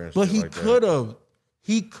her and But shit he like could that. have.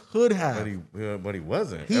 He could have. But he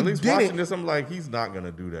wasn't. He At least didn't. watching this, I'm like, he's not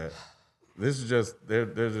gonna do that. This is just they're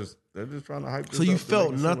just trying to hype. This so you up to felt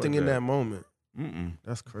make it seem nothing like in that moment. Mm-mm.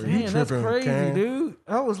 That's crazy. Man, that's tripping, crazy, Cam. dude.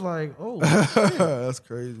 I was like, oh, That's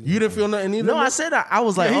crazy. You didn't feel nothing either. No, I said I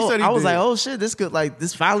was like, Yeah, he said he did. oh shit, this could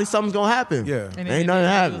this finally something's gonna happen. Yeah. And Ain't then nothing he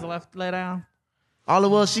happened. was left let down. All it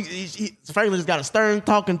was, Franklin just got a stern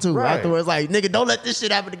talking to Right. afterwards, like, nigga, don't let this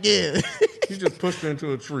shit happen again. He just pushed her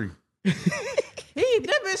into a tree.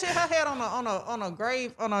 That bitch hit her head on a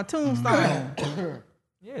grave on a tombstone.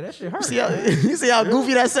 yeah, that shit hurt. you see how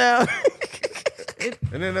goofy that sound?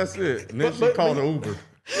 And then that's it. And then she called an Uber.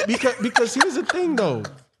 because here's the thing though.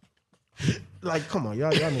 Like, come on,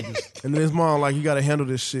 y'all niggas. And then his mom like, you got to handle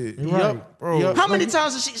this shit. Yup, bro. yup. How many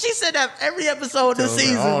times did she said that every episode this Tells her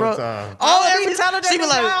season, all bro? the time. I be telling she that be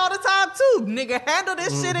nigga like, all the time too. Nigga, handle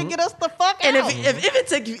this shit and get us the fuck and out. if it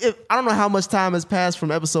take you, I don't know how much time has passed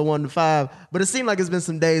from episode 1 to 5, but it seemed like it's been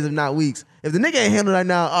some days, if not weeks. If the nigga ain't handle that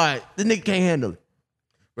now, all right, the nigga can't handle it.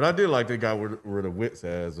 But I did like they got rid of Witt's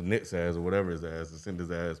ass or Nick's ass or whatever his ass and sent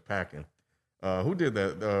his ass packing. Who did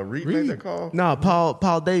that? Reed made that call? No,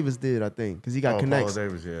 Paul Davis did, I think, because he got connects. Paul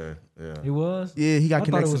Davis, yeah. It was. Yeah, he got I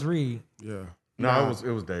connects. thought it was Reed. Yeah. No,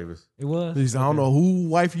 it was Davis. It was. He's, I don't know who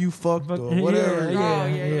wife you fucked or whatever.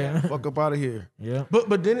 Yeah. Fuck up out of here. Yeah.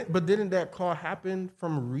 But didn't that call happen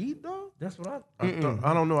from Reed though? That's what I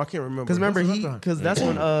don't know. I can't remember. Because remember that's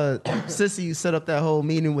when Sissy set up that whole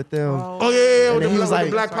meeting with them. Oh yeah. And then he was like,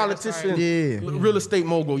 the black politician, yeah, real estate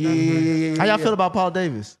mogul. Yeah. How y'all feel about Paul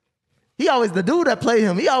Davis? He always the dude that played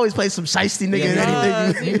him. He always plays some shiesty nigga in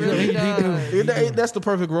anything. He really does. That's the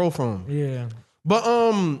perfect role for him. Yeah. But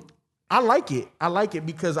I like it. I like it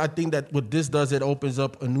because I think that what this does, it opens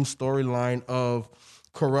up a new storyline of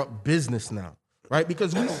corrupt business now, right?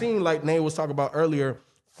 Because we've seen, like Nate was talking about earlier,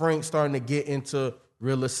 Frank starting to get into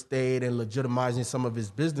real estate and legitimizing some of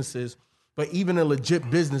his businesses. But even in legit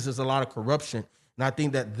business, there's a lot of corruption. And I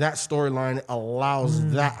think that storyline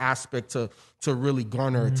allows that aspect to really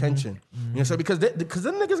garner attention. You know what I'm saying? Because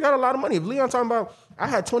them niggas got a lot of money. If Leon talking about, I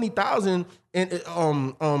had 20,000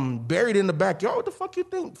 and buried in the backyard, what the fuck you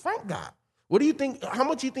think Frank got? What do you think? How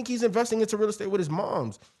much you think he's investing into real estate with his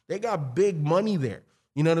moms? They got big money there.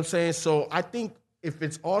 You know what I'm saying? So I think if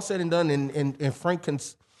it's all said and done and Frank can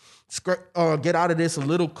get out of this a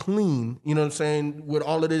little clean, you know what I'm saying, with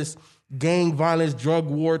all of this gang violence, drug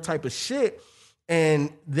war type of shit,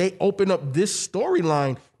 and they open up this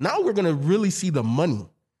storyline, now we're going to really see the money.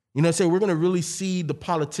 You know what I'm saying? We're going to really see the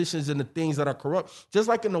politicians and the things that are corrupt. Just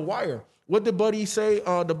like in The Wire. What did Buddy say?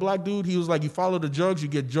 The black dude, he was like, you follow the drugs, you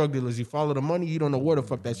get drug dealers. You follow the money, you don't know where the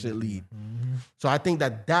fuck that shit lead. Mm-hmm. So I think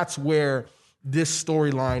that that's where this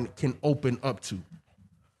storyline can open up to.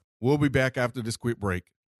 We'll be back after this quick break.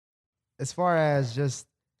 As far as just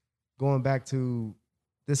going back to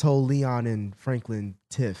this whole Leon and Franklin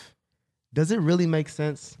tiff, does it really make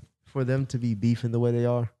sense for them to be beefing the way they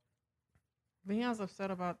are? Leon's upset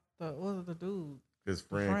about the dude? His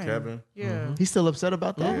friend Kevin. Yeah. Mm-hmm. He's still upset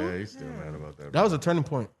about that? Yeah, he's still mad about that. That was a turning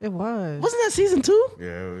point. It was. Wasn't that season 2? Yeah,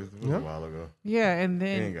 it was a while ago. Yeah, and He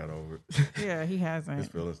then ain't got over it. yeah, he hasn't. His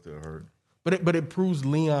feelings still hurt. But it proves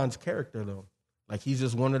Leon's character though. Like he's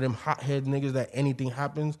just one of them hothead niggas that anything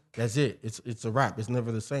happens, that's it. It's a wrap. It's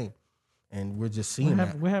never the same. And we're just seeing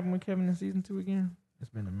that. What happened with Kevin in season 2 again? It's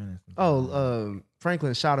been a minute.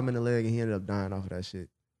 Franklin shot him in the leg and he ended up dying off of that shit.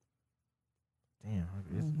 Damn, yeah,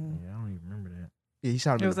 I don't even remember that. Yeah, he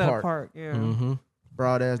shot him It was in the at a park, yeah. Mm-hmm.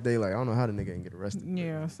 Broad ass daylight. I don't know how the nigga didn't get arrested.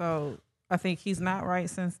 Yeah, so I think he's not right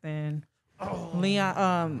since then.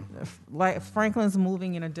 Leon, like Franklin's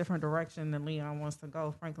moving in a different direction than Leon wants to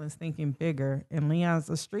go. Franklin's thinking bigger, and Leon's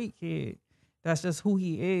a street kid. That's just who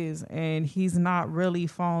he is, and he's not really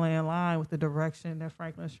falling in line with the direction that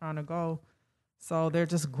Franklin's trying to go. So they're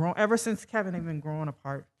just growing. Ever since Kevin, they've been growing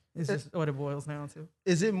apart. It's just what it boils down to.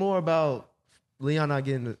 Is it more about Leon not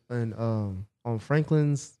getting on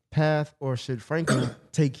Franklin's path, or should Franklin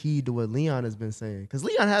take heed to what Leon has been saying? Because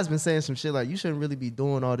Leon has been saying some shit like, you shouldn't really be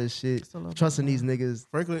doing all this shit, trusting these niggas.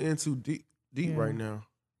 Franklin in too deep right now.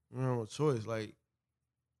 You don't have a choice. Like,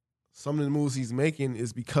 some of the moves he's making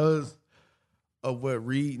is because of what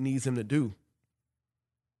Reed needs him to do.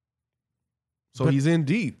 So he's in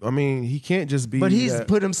deep. I mean, he can't just be. But he's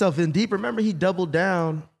put himself in deep. Remember, he doubled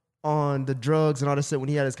down on the drugs and all this shit when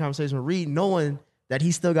he had his conversation with Reed, knowing that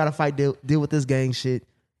he still got to fight, deal with this gang shit,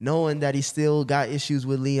 knowing that he still got issues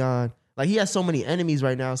with Leon. Like, he has so many enemies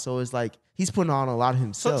right now, so it's like he's putting on a lot of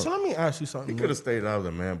himself. So let me ask you something. He could have stayed out of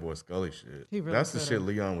the Man Boy Scully shit. Really That's the shit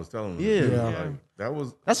Leon was telling him. Yeah. Like,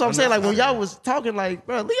 that's what I'm saying. Like, when y'all was talking, like,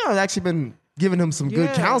 bro, Leon's actually been giving him some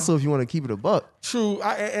good counsel if you want to keep it a buck. True,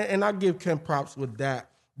 and I give Ken props with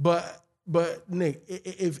that. But Nick,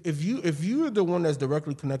 if you're the one that's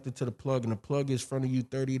directly connected to the plug, and the plug is front of you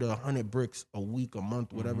 30 to 100 bricks a week, a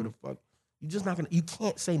month, whatever the fuck, you're just not gonna. You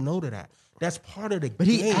can't say no to that. That's part of the. But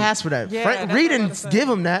game. he asked for that. Yeah, Reed didn't give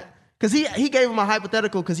him that because he gave him a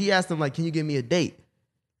hypothetical because he asked him like, "Can you give me a date?"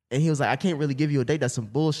 And he was like, "I can't really give you a date. That's some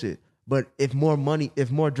bullshit. But if more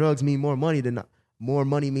drugs mean more money, then more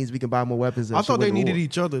money means we can buy more weapons." I thought they needed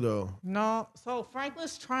each other though. No, so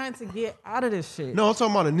Franklin's trying to get out of this shit. No, I'm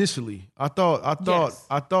talking about initially. I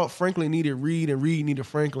thought Franklin needed Reed and Reed needed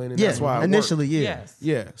Franklin, and that's why initially, yeah.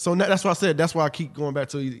 So that's why I said that's why I keep going back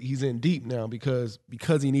to he's in deep now because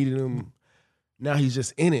he needed him. Now he's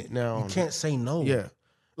just in it now. You can't say no. Yeah,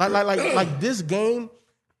 like this game.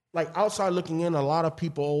 Like outside looking in, a lot of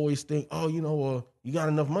people always think, oh, you got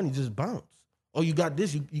enough money, just bounce. Oh, you got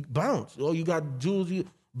this, you bounce. Oh, you got jewels, you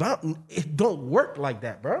bounce. It don't work like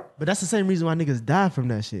that, bro. But that's the same reason why niggas die from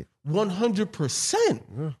that shit.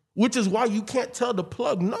 100%. Which is why you can't tell the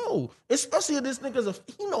plug no. Especially if this nigga's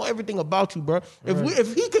he know everything about you, bro.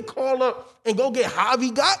 If he could call up and go get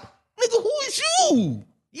Javi got, nigga, who is you?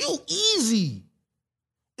 You easy.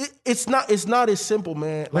 It's not as simple,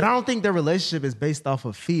 man. But I don't think their relationship is based off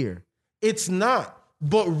of fear. It's not.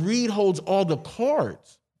 But Reed holds all the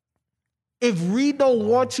cards. If Reed don't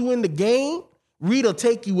want you in the game, Reed will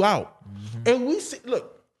take you out. And we see,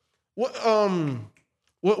 look, what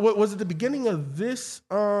was it the beginning of this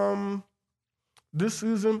this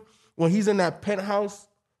season when he's in that penthouse?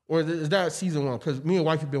 Or is that season 1? Because me and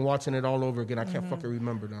wife have been watching it all over again. I can't fucking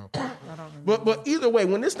remember now. I don't remember. But either way,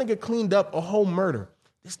 when this nigga cleaned up a whole murder,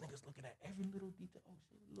 this nigga's looking at every little detail.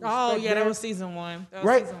 Oh, yeah, that was season 1. That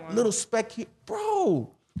was season 1. Little speck here.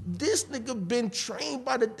 Bro, this nigga been trained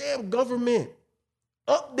by the damn government.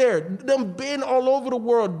 Up there, them been all over the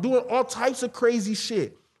world doing all types of crazy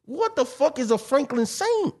shit. What the fuck is a Franklin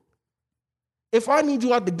Saint? If I need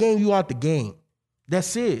you out the game, you out the game.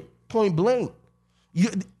 That's it. Point blank.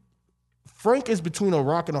 Frank is between a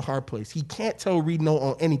rock and a hard place. He can't tell Reed no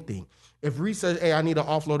on anything. If Reed says, hey, I need to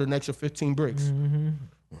offload an extra 15 bricks, you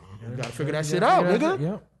gotta figure that shit out, nigga.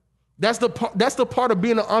 Yep. That's the part of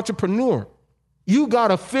being an entrepreneur. You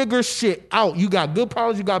gotta figure shit out. You got good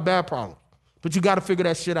problems, you got bad problems. But you gotta figure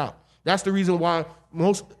that shit out. That's the reason why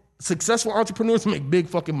most successful entrepreneurs make big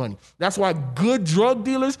fucking money. That's why good drug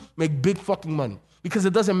dealers make big fucking money. Because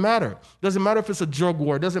it doesn't matter. It doesn't matter if it's a drug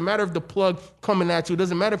war. It doesn't matter if the plug coming at you. It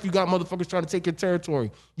doesn't matter if you got motherfuckers trying to take your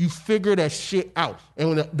territory. You figure that shit out. And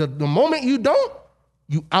when the moment you don't,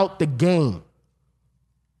 you out the game.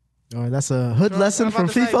 All right, that's a hood lesson from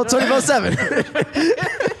FIFA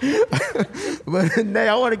 24/7. But Nay,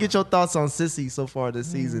 I want to get your thoughts on Sissy so far this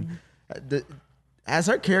season. Has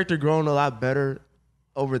her character grown a lot better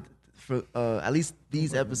over for at least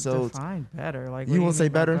these episodes? Define better. Like you won't say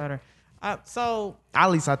better? So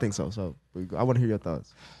at least I think so. So I want to hear your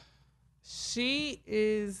thoughts. She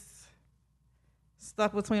is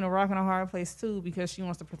stuck between a rock and a hard place too, because she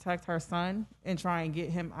wants to protect her son and try and get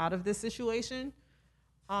him out of this situation.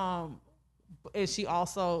 And she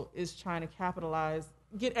also is trying to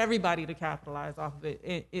get everybody to capitalize off of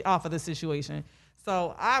it, off of the situation.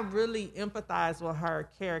 So I really empathize with her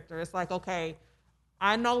character. It's like, okay,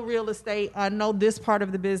 I know real estate. I know this part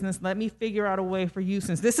of the business. Let me figure out a way for you,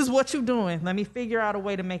 since this is what you're doing. Let me figure out a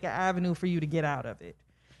way to make an avenue for you to get out of it.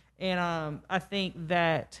 And I think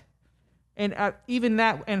that, and even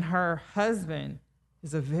that and her husband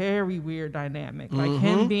is a very weird dynamic. Like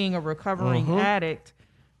him being a recovering addict,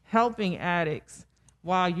 helping addicts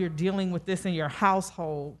while you're dealing with this in your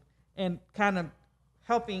household and kind of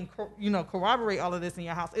helping, corroborate all of this in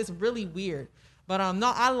your house. It's really weird. But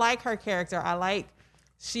no, I like her character. I like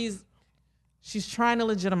she's trying to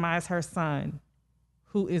legitimize her son,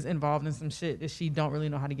 who is involved in some shit that she don't really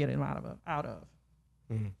know how to get him out of.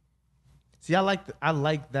 Mm-hmm. See, I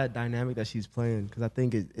like that dynamic that she's playing, because I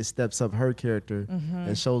think it steps up her character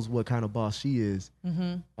and shows what kind of boss she is.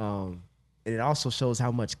 And it also shows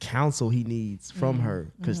how much counsel he needs from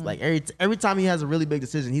her, because like every time he has a really big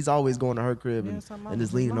decision, he's always going to her crib and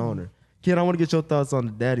just leaning on her. Kid, I want to get your thoughts on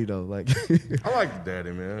the daddy though. Like, I like the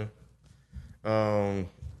daddy, man.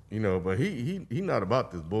 But he not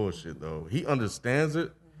about this bullshit though. He understands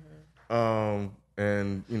it, and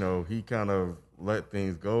he kind of let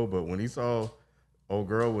things go. But when he saw old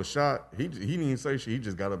girl was shot, he didn't even say shit. He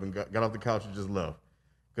just got up and got off the couch and just left,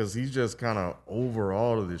 because he's just kind of over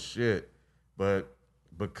all of this shit. But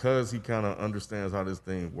because he kind of understands how this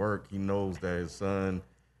thing works, he knows that his son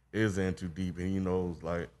is in too deep, and he knows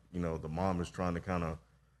the mom is trying to kind of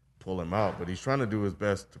pull him out, but he's trying to do his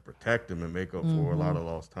best to protect him and make up for a lot of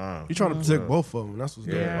lost time. He's trying to protect both of them. That's what's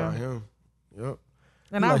good about him. Yep.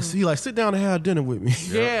 And he like sit down and have dinner with me.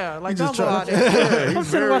 Yeah, like don't go out there. Come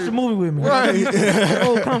sit and watch a movie with me. Right.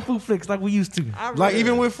 Old kung fu flicks like we used to. Like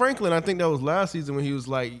even with Franklin, I think that was last season when he was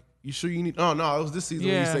like, "You sure you need?" Oh no, it was this season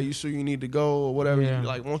when he said, "You sure you need to go or whatever?" Yeah.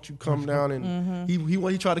 Like, won't you come down? And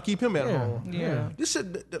he tried to keep him at home. Yeah. This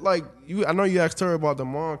shit, like I know you asked her about the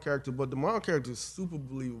mom character, but the mom character is super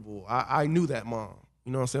believable. I knew that mom.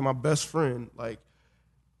 You know what I'm saying? My best friend, like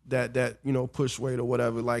that pushed weight or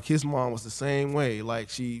whatever. Like his mom was the same way. Like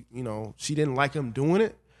she didn't like him doing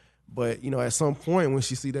it, but at some point when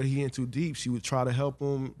she see that he in too deep, she would try to help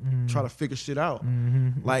him, try to figure shit out.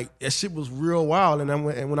 Like that shit was real wild. And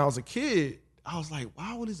when I was a kid, I was like,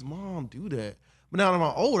 why would his mom do that? But now that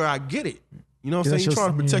I'm older, I get it. You know what I'm saying? You're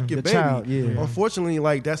trying to protect your baby. Child, yeah. Unfortunately,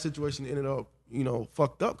 like that situation ended up,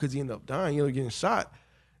 fucked up because he ended up dying, getting shot.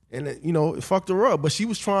 And it fucked her up. But she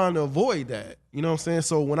was trying to avoid that. You know what I'm saying?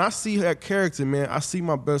 So when I see that character, man, I see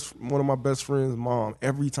one of my best friend's mom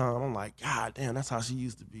every time. I'm like, God damn, that's how she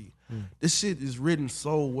used to be. This shit is written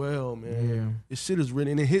so well, man. Yeah. This shit is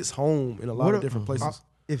written and it hits home in a lot of different places.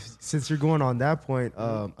 Since you're going on that point,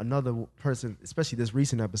 another person, especially this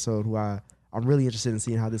recent episode, who I'm really interested in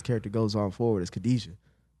seeing how this character goes on forward, is Khadijah.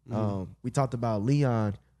 We talked about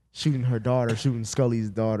Leon shooting her daughter, shooting Scully's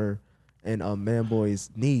daughter, and Manboy's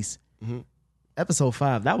niece. Episode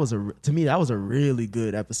 5, to me that was a really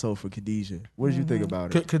good episode for Khadijah. What did you think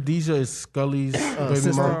about it? Khadijah is Scully's baby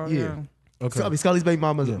sister. mom. Yeah. Okay. Scully's baby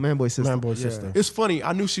mama's Manboy's sister. Manboy's sister. It's funny.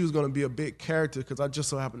 I knew she was gonna be a big character because I just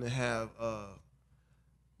so happened to have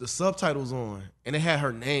the subtitles on, and it had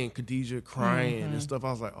her name, Khadijah, crying and stuff. I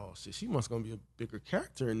was like, oh shit, she must gonna be a bigger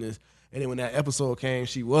character in this. And then when that episode came,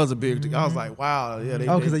 she was a big. I was like, wow, yeah.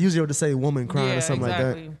 Because they usually have to say woman crying or something like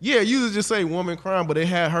that. Yeah, usually just say woman crying, but they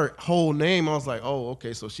had her whole name. I was like, oh,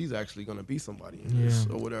 okay, so she's actually gonna be somebody in this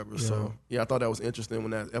or whatever. Yeah. So yeah, I thought that was interesting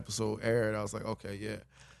when that episode aired. I was like, okay, yeah.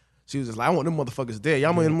 She was just like, I want them motherfuckers dead.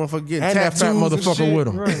 Y'all want them motherfuckers getting and that fat motherfucker with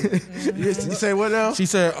him. Right. You say what now? She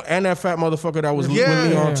said, and that fat motherfucker that was with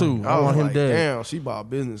Leon too. I want him like, dead. Damn, she bought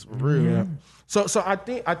business for real. Yeah. So I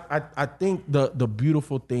think the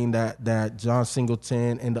beautiful thing that John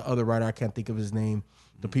Singleton and the other writer, I can't think of his name,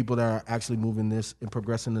 the people that are actually moving this and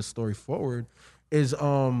progressing this story forward, is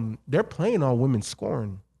they're playing on women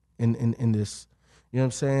scorn in this. You know what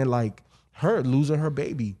I'm saying? Like her losing her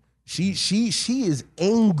baby. She is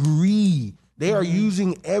angry. They are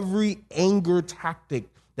using every anger tactic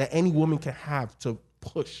that any woman can have to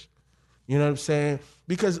push. You know what I'm saying?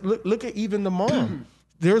 Because look at even the mom.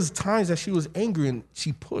 There's times that she was angry and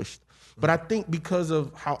she pushed. But I think because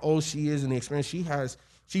of how old she is and the experience she has,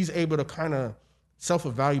 she's able to kind of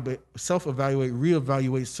self-evaluate,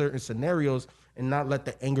 reevaluate certain scenarios and not let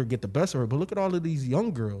the anger get the best of her. But look at all of these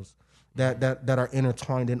young girls that are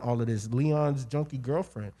intertwined in all of this. Leon's junkie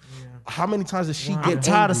girlfriend. Yeah. How many times does she get angry? I'm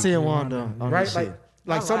tired of seeing Wanda. Right?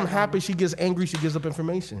 Like something happens, she gets angry, she gives up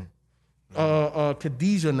information.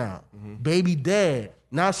 Khadijah now, baby dead.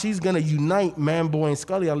 Now she's gonna unite Manboy and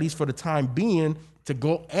Scully, at least for the time being, to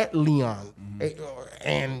go at Leon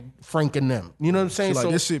and Frank and them. You know what I'm saying?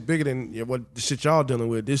 So this shit bigger than what the shit y'all dealing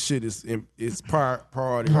with. This shit is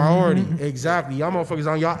priority. Priority, exactly. Y'all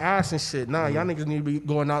motherfuckers on y'all ass and shit. Nah, y'all niggas need to be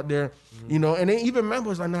going out there, you know. And then even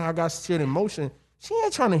Manboy's like, nah, I got shit in motion. She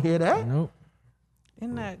ain't trying to hear that. Nope.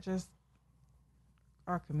 Isn't that just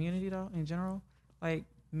our community though, in general? Like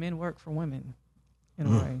men work for women. In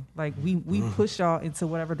a way, like we push y'all into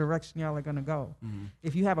whatever direction y'all are gonna go.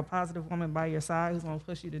 If you have a positive woman by your side who's gonna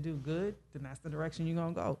push you to do good, then that's the direction you're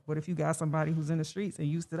gonna go. But if you got somebody who's in the streets and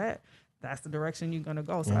used to that, that's the direction you're gonna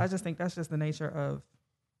go. So I just think that's just the nature of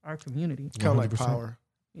our community. Kind of like power.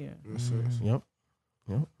 Yeah. Yep.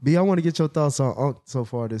 B, I want to get your thoughts on Unc so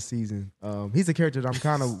far this season. He's a character that I'm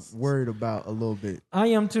kind of worried about a little bit. I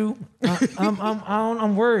am too.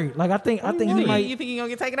 I'm worried. Like I think he might. You think he's gonna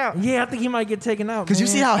get taken out? Yeah, I think he might get taken out. Because you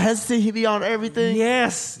see how hesitant he be on everything.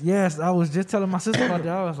 Yes. I was just telling my sister about that.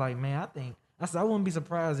 I was like, man, I said I wouldn't be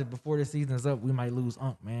surprised if before this season's up we might lose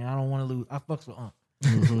Unc. Man, I don't want to lose. I fucks with Unc. I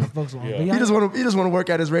fucks with Unc. He just want to work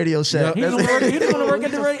at his Radio Shack. He just want to work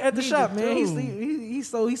at the shop, man.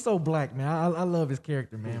 He's so black, man. I love his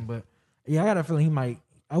character, man. But yeah, I got a feeling he might.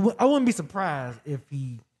 I wouldn't be surprised if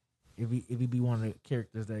he be one of the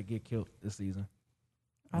characters that get killed this season.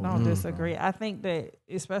 I don't disagree. I think that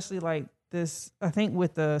especially like this. I think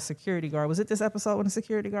with the security guard, was it this episode when the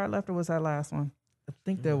security guard left, or was that last one? I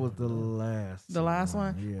think that was the last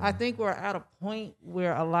one. Yeah. I think we're at a point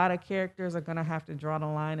where a lot of characters are gonna have to draw the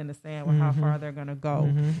line in the sand with how far they're gonna go.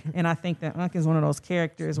 And I think that Unc is one of those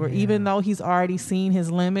characters where even though he's already seen his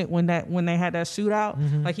limit when they had that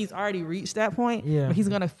shootout, like he's already reached that point, but he's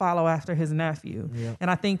gonna follow after his nephew. Yeah. And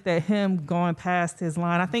I think that him going past his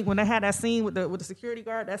line, I think when they had that scene with the security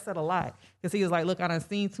guard, that said a lot. Because he was like, look, I done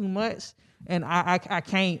seen too much. And I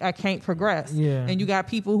can't progress. Yeah. And you got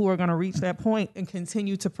people who are going to reach that point and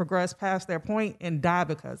continue to progress past their point and die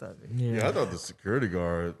because of it. Yeah, I thought the security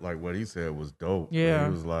guard, like what he said was dope. Yeah.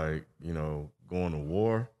 He was like, going to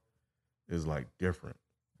war is like different.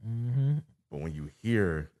 But when you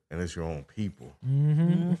hear and it's your own people,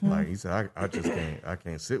 like he said, I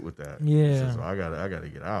can't sit with that. Yeah. Said, so I gotta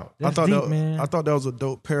get out. I thought that was a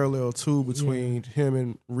dope parallel too between him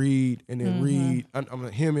and Reed, and then Reed.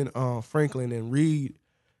 Him and Franklin, and Reed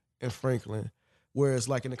and Franklin. Whereas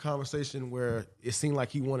like in the conversation where it seemed like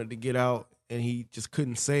he wanted to get out and he just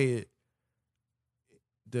couldn't say it.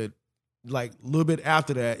 That like a little bit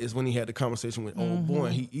after that is when he had the conversation with old boy,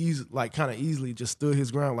 and he kind of easily just stood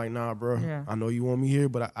his ground, like, nah, bro, I know you want me here,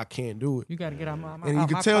 but I can't do it. You got to get out my and you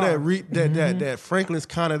can tell that Franklin's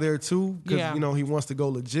kind of there too, because he wants to go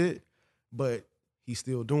legit, but he's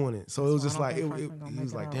still doing it. So it was just like he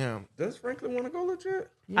was like, damn, does Franklin want to go legit?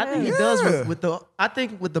 I think he does with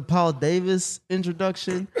the Paul Davis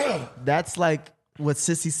introduction. That's like what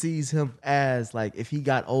Sissy sees him as, like if he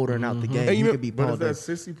got older and out the game, he could be Paul Davis.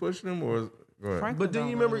 Is that Sissy pushing him, or Franklin But then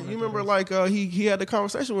don't you really remember wanna do like he had the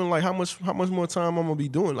conversation with him, like how much more time I'm gonna be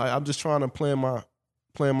doing. Like I'm just trying to plan my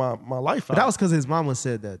life out. But that was because his mama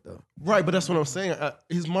said that though. Right, but that's what I'm saying.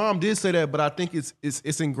 His mom did say that, but I think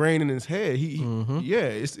it's ingrained in his head. It's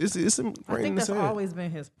ingrained I think in his that's head. always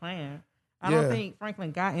been his plan. I don't think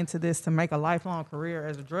Franklin got into this to make a lifelong career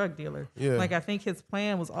as a drug dealer. Yeah. Like I think his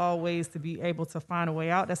plan was always to be able to find a way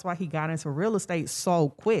out. That's why he got into real estate so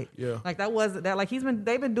quick. Yeah. Like that wasn't that like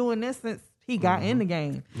they've been doing this since he got in the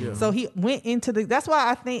game. Yeah. So he went into that's why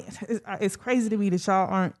I think it's crazy to me that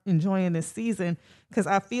y'all aren't enjoying this season, because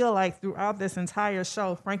I feel like throughout this entire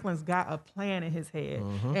show, Franklin's got a plan in his head,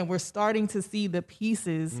 and we're starting to see the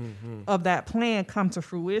pieces of that plan come to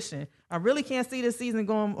fruition. I really can't see this season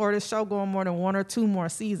going or this show going more than 1 or 2 more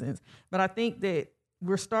seasons, but I think that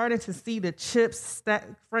we're starting to see the chips that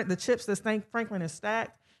Franklin is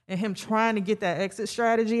stacked, and him trying to get that exit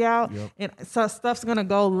strategy out. Yep. And so stuff's going to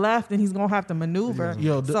go left and he's going to have to maneuver.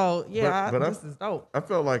 This is dope. I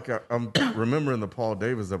felt like I'm remembering the Paul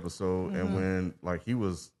Davis episode and when like he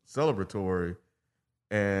was celebratory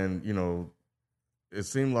and, you know, it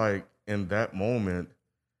seemed like in that moment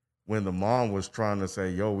when the mom was trying to say,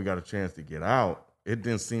 yo, we got a chance to get out, it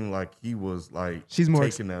didn't seem like he was like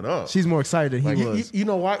taking that up. She's more excited than he was. You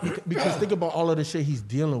know why? Because think about all of the shit he's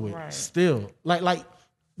dealing with still.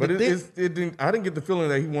 But it didn't. I didn't get the feeling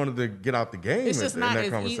that he wanted to get out the game. It's just not in that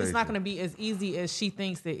as conversation. it's not going to be as easy as she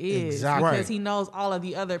thinks it is, Exactly. because he knows all of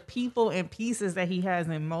the other people and pieces that he has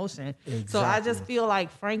in motion. So I just feel like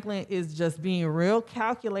Franklin is just being real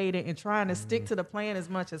calculated and trying to stick to the plan as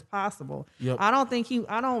much as possible. Yep. I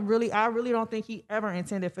really don't think he ever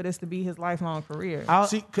intended for this to be his lifelong career.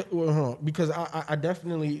 Because I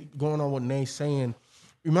definitely, going on what Nate's saying,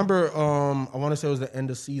 remember, I want to say it was the end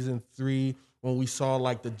of season 3 when we saw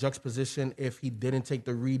like the juxtaposition if he didn't take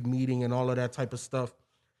the Reed meeting and all of that type of stuff.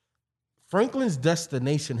 Franklin's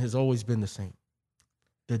destination has always been the same.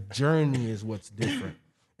 The journey is what's different.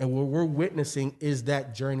 And what we're witnessing is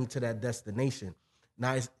that journey to that destination.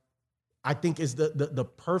 Now, I think it's the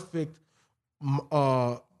perfect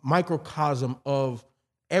microcosm of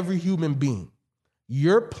every human being.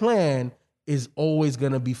 Your plan is always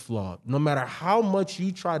going to be flawed. No matter how much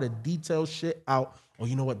you try to detail shit out, oh,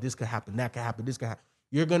 you know what, this could happen, that could happen, this could happen.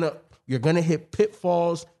 You're gonna hit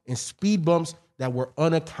pitfalls and speed bumps that were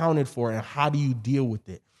unaccounted for, and how do you deal with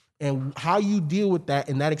it? And how you deal with that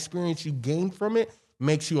and that experience you gain from it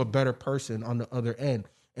makes you a better person on the other end.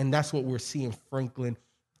 And that's what we're seeing Franklin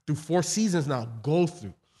through 4 seasons now go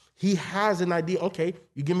through. He has an idea, okay,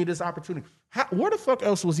 you give me this opportunity. Where the fuck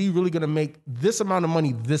else was he really gonna make this amount of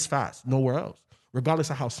money this fast? Nowhere else, regardless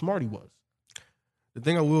of how smart he was. The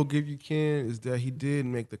thing I will give you, Ken, is that he did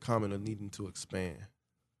make the comment of needing to expand.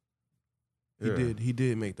 He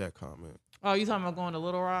did make that comment. Oh, you talking about going to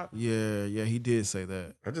Little Rock? Yeah, he did say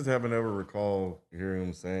that. I just haven't ever recalled hearing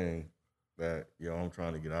him saying that, yo, I'm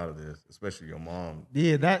trying to get out of this, especially your mom.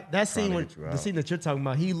 Yeah, that scene the scene that you're talking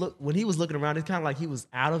about, when he was looking around, it's kind of like he was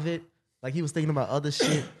out of it. Like he was thinking about other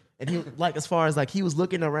shit. And he like, as far as like he was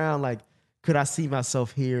looking around, like, could I see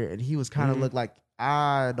myself here? And he was kind of look like,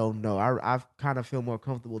 I don't know. I kind of feel more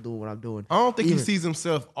comfortable doing what I'm doing. I don't think he sees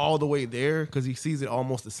himself all the way there because he sees it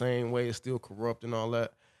almost the same way. It's still corrupt and all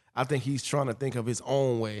that. I think he's trying to think of his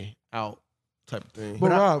own way out, type of thing.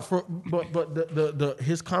 But Rob, the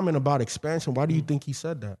his comment about expansion, why do you think he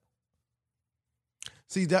said that?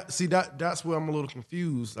 That's where I'm a little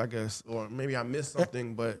confused, I guess, or maybe I missed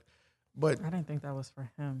something. But I didn't think that was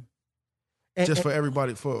for him. For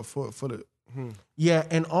everybody, for the. Yeah,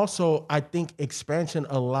 and also I think expansion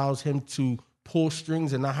allows him to pull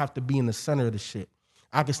strings and not have to be in the center of the shit.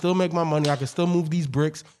 I can still make my money. I can still move these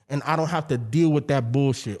bricks, and I don't have to deal with that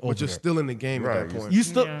bullshit. But you're still in the game at that point. You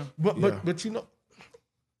still, but you know,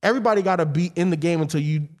 everybody got to be in the game until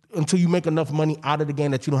you make enough money out of the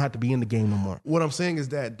game that you don't have to be in the game no more. What I'm saying is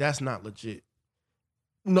that's not legit.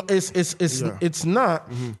 No, it's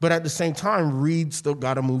not. Mm-hmm. But at the same time, Reed still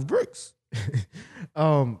got to move bricks.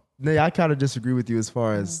 I kind of disagree with you as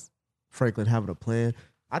far as Franklin having a plan.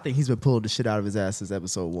 I think he's been pulling the shit out of his ass since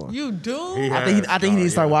episode 1. You do? I think he needs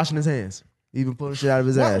to start washing his hands. He's been pulling shit out of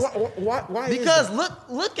his ass. Why because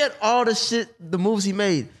look at all the shit, the moves he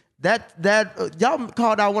made. That y'all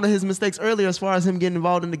called out one of his mistakes earlier as far as him getting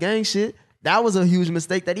involved in the gang shit. That was a huge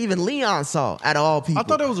mistake that even Leon saw out of all people. I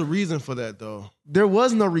thought there was a reason for that though. There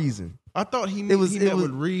was no reason. I thought he met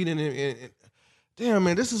with Reed and damn,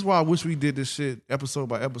 man, this is why I wish we did this shit episode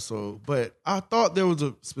by episode. But I thought there was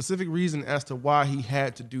a specific reason as to why he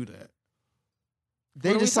had to do that.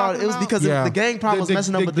 They just saw it was because the gang problem was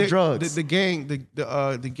messing up with the drugs. The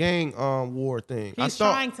gang war thing. He's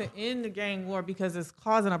trying to end the gang war because it's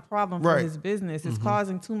causing a problem for his business. It's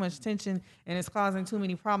causing too much tension and it's causing too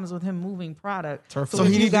many problems with him moving product. So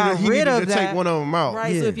he needed to take one of them out.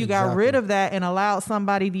 Right. So if you got rid of that and allowed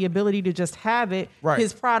somebody the ability to just have it,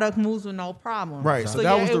 his product moves with no problem. Right. So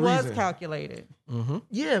that was the reason. It was calculated. Mm-hmm.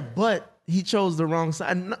 Yeah, but he chose the wrong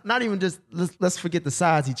side. Not even just let's forget the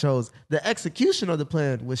sides he chose. The execution of the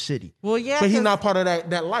plan was shitty. Well, yeah, but he's not part of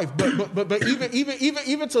that life. But even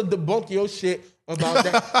to debunk your shit about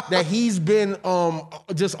that he's been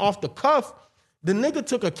just off the cuff. The nigga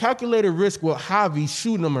took a calculated risk with Javi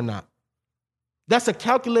shooting him or not. That's a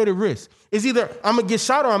calculated risk. It's either I'm gonna get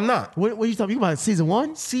shot or I'm not. What are you talking about? Season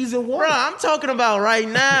 1? Season 1. Bro, I'm talking about right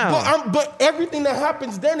now. But everything that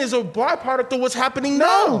happens then is a byproduct of what's happening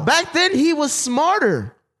now. No, back then he was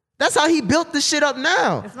smarter. That's how he built this shit up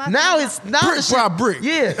now. Brick.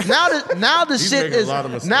 Yeah. Now the shit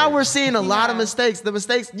is. Now we're seeing a lot of mistakes. The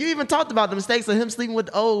mistakes you even talked about the mistakes of him sleeping with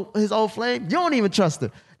his old flame. You don't even trust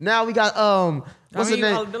her. Now we got what's her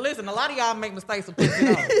name? Listen, a lot of y'all make mistakes of picking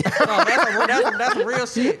up. So that's real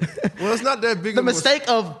shit. Well, it's not that big. The mistake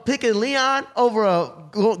of picking Leon over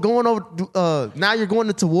going over. Now you're going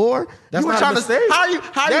into war. That's not a mistake. How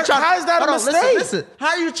is that a mistake? Listen. How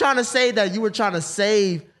are you trying to say that you were trying to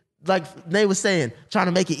save? Like Nate was saying, trying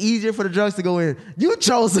to make it easier for the drugs to go in. You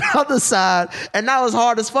chose the other side, and now it's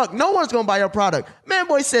hard as fuck. No one's gonna buy your product. Man,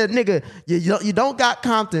 boy said, nigga, you don't got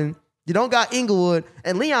Compton, you don't got Inglewood,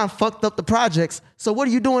 and Leon fucked up the projects. So what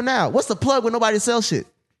are you doing now? What's the plug when nobody sells shit?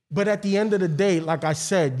 But at the end of the day, like I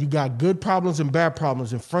said, you got good problems and bad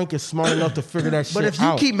problems, and Frank is smart enough to figure that shit out. But if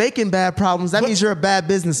you keep making bad problems, that means you're a bad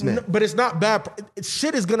businessman. But it's not bad.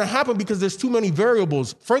 Shit is going to happen because there's too many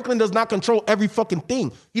variables. Franklin does not control every fucking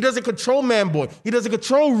thing. He doesn't control Manboy. He doesn't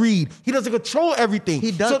control Reed. He doesn't control everything.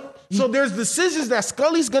 He does. So there's decisions that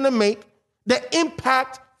Scully's going to make that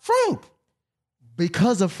impact Frank.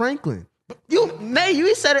 Because of Franklin.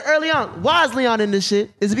 You said it early on. Why is Leon in this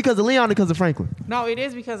shit? Is it because of Leon or because of Franklin? No, it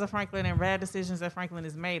is because of Franklin and bad decisions that Franklin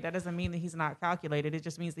has made. That doesn't mean that he's not calculated. It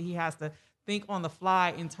just means that he has to think on the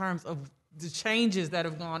fly in terms of the changes that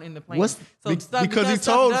have gone in the plan. Because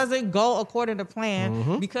stuff doesn't go according to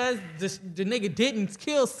plan, because the nigga didn't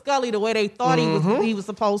kill Scully the way they thought he was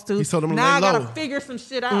supposed to. He told him to now lay I low. gotta figure some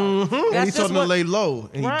shit out. And he told him to lay low,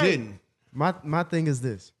 and he didn't. My thing is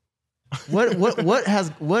this. What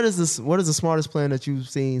is the smartest plan that you've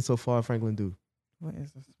seen so far Franklin do? What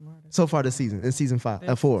is the smartest? So far this season, in season 4.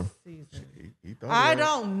 I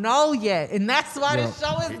don't know yet, and that's why this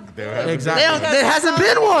show is exactly. There hasn't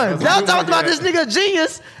been one. Y'all talked about this nigga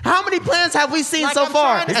genius. How many plans have we seen so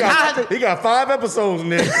far? He got 5 episodes,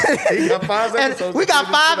 Nick. He got 5 episodes. And we got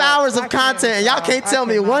 5 hours of content, and y'all can't tell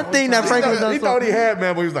me one thing that Franklin done. He thought he had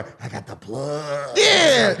Manboy. He was like, I got the plug.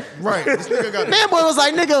 Yeah, right. This nigga got Manboy was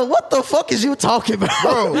like, nigga, what the fuck is you talking about,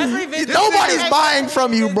 bro? Nobody's buying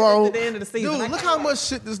from you, bro. Dude, look how much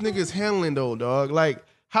shit this nigga is handling, though, dog. Like,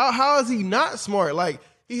 how is he not smart? Like,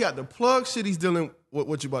 he got the plug shit. He's dealing with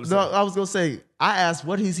what you about to say. No, I was gonna say. I asked,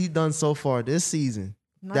 what has he done so far this season?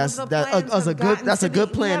 That's a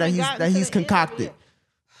good plan that he's concocted.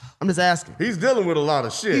 I'm just asking. He's dealing with a lot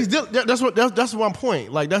of shit. That's my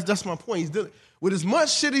point. Like that's my point. He's dealing with as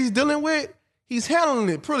much shit he's dealing with. He's handling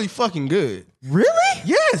it pretty fucking good. Really?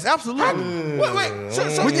 Yes, absolutely. Wait.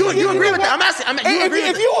 So you agree with that? I'm asking.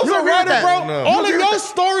 If you was a writer, bro, all of your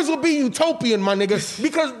stories would be utopian, my nigga.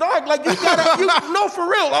 Because, dog, like, you gotta, no, for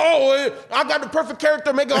real. Oh, I got the perfect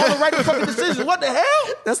character making all the right fucking decisions. What the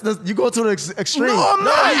hell? You go to the extreme. No, I'm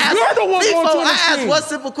not. You're the one going to the extreme. I asked one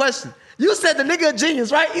simple question. You said the nigga a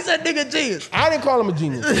genius, right? He said nigga genius. I didn't call him a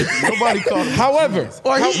genius. Nobody called him. However,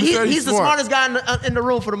 he's the smartest guy in the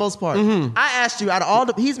room for the most part. I asked you, out of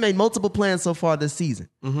all he's made multiple plans so far this season.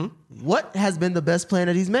 What has been the best plan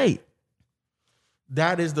that he's made?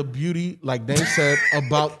 That is the beauty, like Dane said,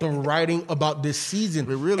 about the writing about this season.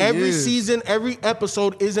 It really every is. season, every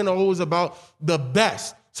episode isn't always about the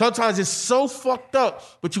best. Sometimes it's so fucked up,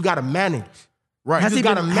 but you gotta manage. Right.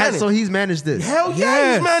 So he's managed this. Hell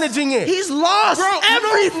yeah, he's managing it. He's lost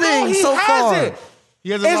everything so far. He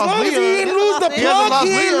hasn't as lost long Leon. as he didn't lose the plug, he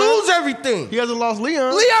didn't lose everything. He hasn't lost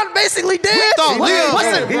Leon. Leon basically dead.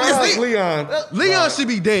 Leon should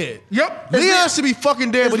be dead. Yep. Leon should be fucking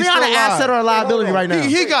dead. But he's still Leon an alive. asset or a liability right now?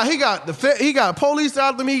 He got police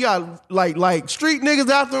after him. He got like street niggas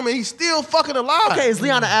after him, and he's still fucking alive. Okay, is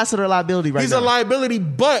Leon an asset or a liability right now? He's a liability,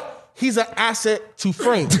 but he's an asset to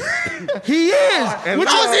Frank. He is. How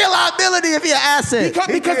is he a liability if he's an asset?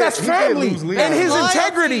 Because that's family and his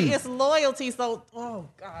integrity. It's loyalty. So, oh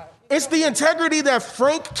God. It's the integrity that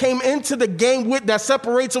Frank came into the game with that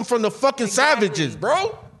separates him from the fucking savages,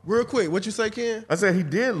 bro. Real quick, what you say, Ken? I said he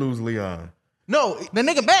did lose Leon. No, The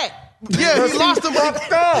nigga back. yeah, he lost him.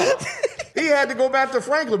 Fucked up. He had to go back to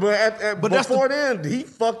Franklin, but before then, he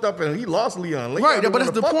fucked up and he lost Leon. Right, but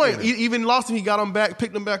that's the point. He even lost him. He got him back,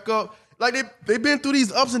 picked him back up. Like they've been through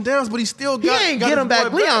these ups and downs, but he still got. He ain't get him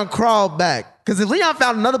back. Leon crawled back because if Leon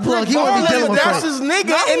found another plug, he wouldn't be dealing with That's Frank. his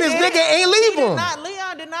nigga, and his nigga ain't leave him.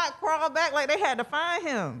 Leon did not crawl back like they had to find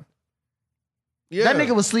him. Yeah. That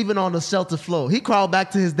nigga was sleeping on the shelter floor. He crawled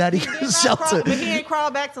back to his daddy's shelter. But he ain't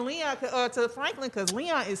crawled back to Leon to Franklin because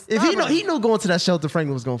Leon is If stubborn. he knew going to that shelter,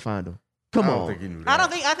 Franklin was gonna find him. Come I on. don't think he knew that.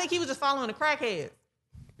 I think he was just following the crackheads.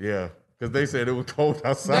 Yeah, because they said it was cold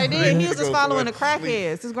outside. They did. He was just following the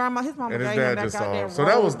crackheads. His mama And gave his him dad that just goddamn saw. So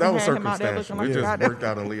that was robe and had him out there circumstantial. looking It like just a worked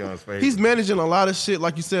out in Leon's favor. He's managing a lot of shit,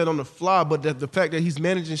 like you said, on the fly. But the fact that he's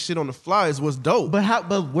managing shit on the fly is what's dope.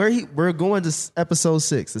 But we're going to episode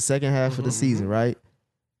 6, the second half of the season, right?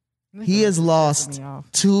 He has lost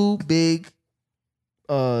 2 big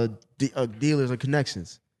dealers or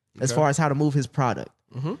connections as far as how to move his product.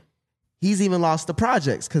 Mm-hmm. He's even lost the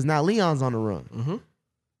projects because now Leon's on the run. Mm-hmm.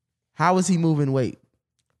 How is he moving weight?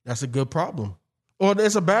 That's a good problem. Or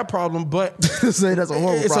it's a bad problem, but Say that's a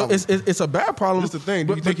horrible problem. It's a bad problem. That's the thing.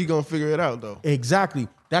 Do you think he's gonna figure it out though? Exactly.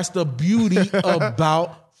 That's the beauty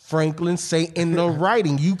about Franklin Saint in the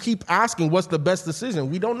writing. You keep asking what's the best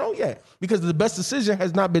decision. We don't know yet because the best decision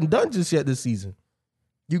has not been done just yet this season.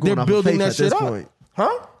 They're building that shit up.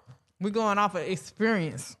 Huh? We're going off of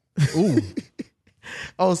experience. Ooh.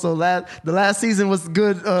 Oh, so the last season was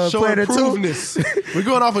good. Showing Planet 2. proveness. We're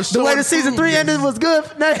going off of The way the season 3 ended was good.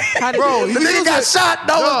 Bro, the nigga got shot.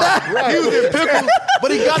 No, was that? Right. He was in pickles,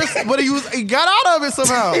 but he got out of it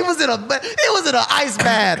somehow. He was in an ice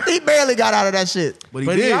bath. He barely got out of that shit. But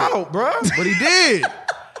he did. Out, bro. But he did.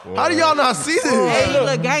 How do y'all not see this? Hey,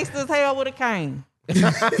 look, gangsters hell with a cane.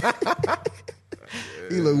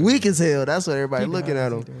 He look weak as hell. That's what everybody looking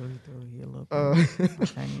at him.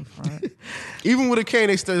 Even with a cane,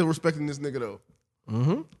 they still respecting this nigga though.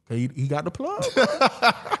 Mm-hmm. He got the plug.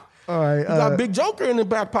 All right. He got Big Joker in the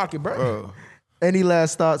back pocket, bro. Any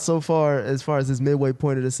last thoughts so far as this midway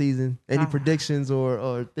point of the season? Any predictions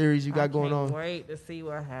or theories you got going on? Wait to see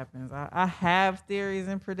what happens. I have theories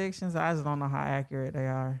and predictions. I just don't know how accurate they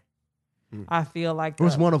are. I feel like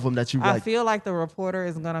What's one of them that you like? I feel like the reporter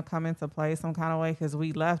is gonna come into play some kind of way because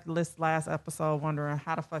we left this last episode wondering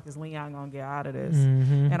how the fuck is Leon gonna get out of this,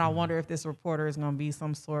 and I wonder if this reporter is gonna be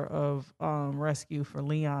some sort of rescue for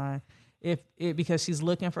Leon, because she's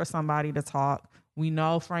looking for somebody to talk. We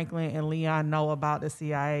know Franklin and Leon know about the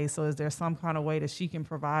CIA, so is there some kind of way that she can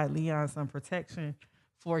provide Leon some protection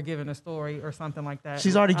for giving a story or something like that?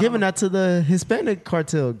 She's already given that to the Hispanic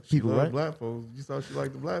cartel people, right? Black folks. You thought she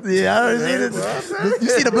liked the black folks. Yeah, I see this. You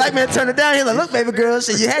see the black man turn it down. He's like, "Look, baby girl,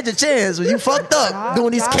 shit, you had your chance, but you fucked up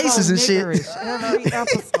doing these cases and shit." Every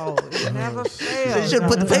episode, it never fails. You should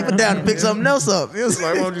have put the paper down and pick something else up. It was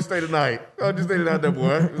Like, why don't you stay tonight? Why don't you stay tonight, that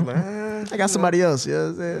boy? He was like, I got somebody else. You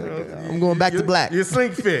know what I'm saying? I'm going back to black. Your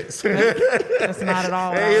sink fits. That's not at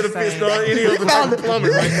all what I Ain't was the fits saying. on any other type of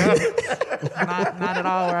plumbing right now. Not at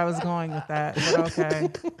all where I was going with that, but okay.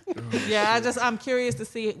 Yeah, I'm curious to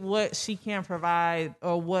see what she can provide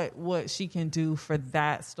or what she can do for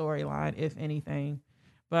that storyline, if anything.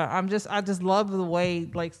 But I just love the way,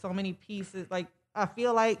 like, so many pieces, like, I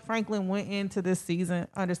feel like Franklin went into this season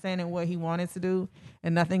understanding what he wanted to do,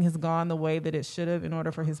 and nothing has gone the way that it should have in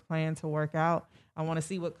order for his plan to work out. I want to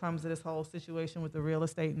see what comes of this whole situation with the real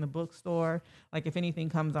estate and the bookstore. Like, if anything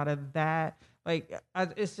comes out of that. Like,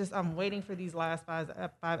 I'm waiting for these last five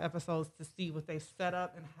episodes to see what they set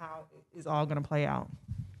up and how it is all going to play out.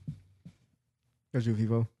 That's you,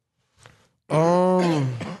 Vivo.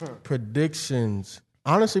 Predictions.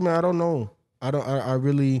 Honestly, man, I don't know. I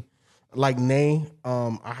really like Nay.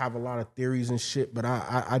 I have a lot of theories and shit, but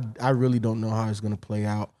I really don't know how it's gonna play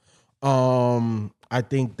out. I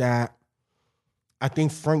think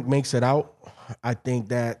Frank makes it out. I think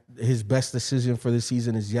that his best decision for this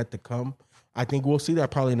season is yet to come. I think we'll see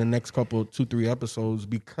that probably in the next 2-3 episodes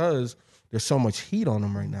because there's so much heat on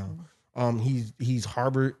him right now. He's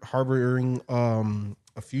harboring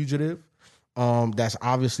a fugitive that's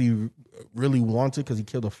obviously really wanted because he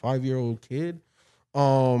killed a 5-year-old kid.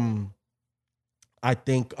 I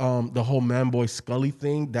think the whole Man-Boy Scully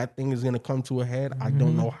thing, that thing is going to come to a head. I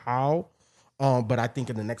don't know how, but I think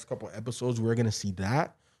in the next couple of episodes, we're going to see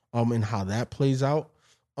that and how that plays out.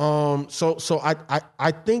 So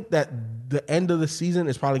I think that the end of the season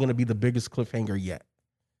is probably going to be the biggest cliffhanger yet.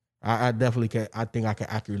 I definitely can. I think I can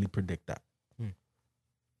accurately predict that.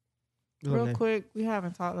 Real quick, we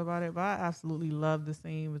haven't talked about it, but I absolutely love the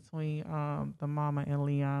scene between the mama and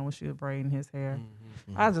Leon when she was braiding his hair.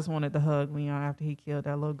 I just wanted to hug Leon after he killed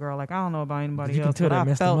that little girl. Like, I don't know about anybody else, but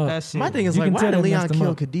I felt that shit. My thing is, like, why did Leon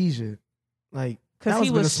kill Khadijah? Like, because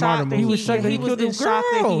he was shocked. He was shocked that he killed the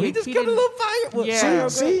girl. He just killed a little fire. Yeah.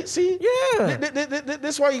 See? Yeah.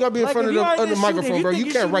 This is why you got to be in front of the microphone, bro.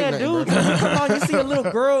 You can't write nothing, bro. Come on, you see a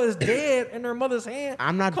little girl is dead in her mother's hand.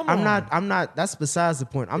 I'm not. That's besides the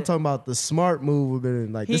point. I'm talking about the smart move would have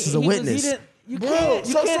been like, this is a witness. You Bro, can't.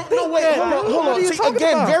 You can't think no, wait, that. hold on. See,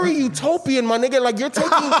 again, about? very utopian, my nigga. Like, you're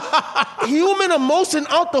taking human emotion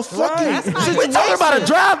out the fucking situation. We talking about a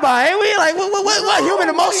drive-by, ain't we? Like, what human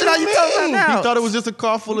emotion are you talking about now? He thought it was just a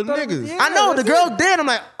car full of niggas. Yeah, I know the girl dead. I'm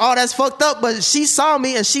like, oh, that's fucked up. But she saw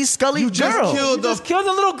me and she scully You just girl. killed You just killed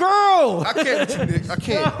a little girl. I can't, Are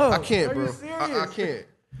you bro. serious? I can't.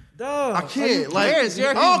 Dog. I can't. Like, Where's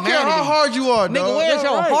your I don't care how humanity? hard you are, Nigga, dog. where's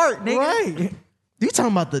your heart, nigga? Right. You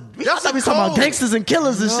talking about the? I thought we a talking about code. gangsters and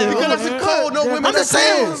killers and shit. Because it's a code. No women, I'm no just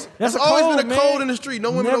saying. kids. That's It's a always code, been a code man. in the street.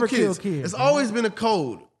 No women, Never no kill kids. kids, It's man. always been a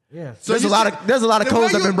code. Yes. So There's a lot of the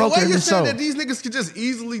codes way that been broken the way in you this show. saying that these niggas could just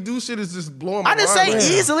easily do shit is just blowing my I didn't mind.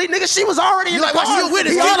 say easily, nigga. She was already in You the like, why car. she a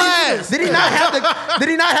witness? He Kill already- ass. Did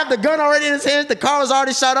he not have the gun already in his hands? The car was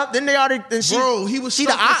already shot up. Then they already. Then she, Bro, he was she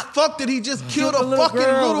stuck the as op. fuck that he just killed a the little fucking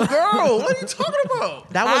girl. little girl. What are you talking about?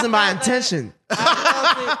 That wasn't my felt that. intention.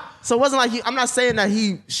 So it wasn't like I'm not saying that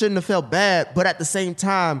he shouldn't have felt bad, but at the same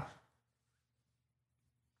time,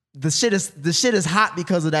 the shit is hot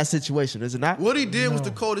because of that situation, is it not? What he did was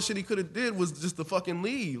the coldest shit he could have did was just to fucking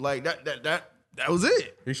leave. Like that was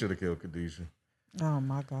it. He should have killed Khadijah. Oh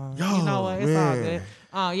my God. Yo, you know what? It's all man. good.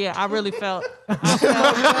 Oh yeah, I really felt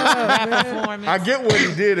that performance. I get what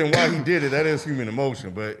he did and why he did it. That is human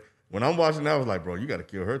emotion. But when I'm watching that, I was like, bro, you got to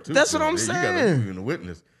kill her too. That's what I'm You got to saying. be the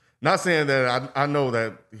witness. Not saying that I know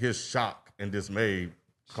that his shock and dismay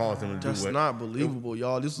caused him to That's do what. not believable,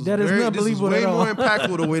 y'all. This was That is not this was believable way at all. more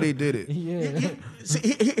impactful the way they did it. Yeah.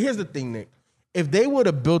 See, here's the thing, Nick. If they would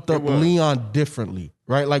have built up was. Leon differently,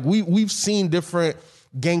 right? Like we've seen different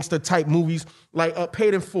gangster type movies, like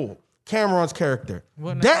Paid in Full, Cameron's character.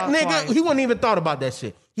 Wouldn't That have thought nigga, twice. he wouldn't even thought about that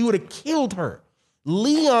shit. He would have killed her.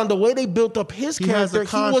 Leon, the way they built up his He has character, a he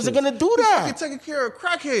conscience. wasn't gonna do He's that. fucking taking care of a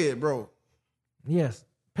crackhead, bro. Yes.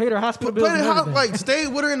 Paid her hospital But bills and how, everything. like stayed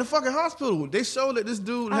with her in the fucking hospital. They showed that this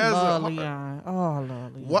dude I has love a. Leon. Oh, I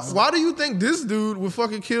love Leon. Why do you think this dude would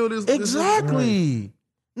fucking kill this? Exactly.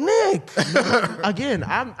 Nick. Again,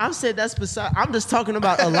 I'm saying that's beside. I'm just talking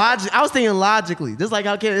about a logic. I was thinking logically. Just like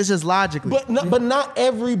okay, it's just logically. But not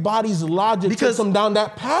everybody's logic Because- takes them down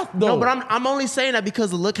that path, though. No, but I'm only saying that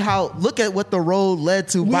because look at what the road led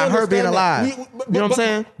to We by her being understand alive. that. You know what I'm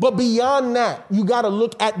saying? But beyond that, you got to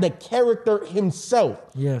look at the character himself.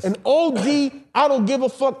 Yes. An OG, I don't give a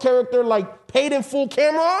fuck character like Paid in Full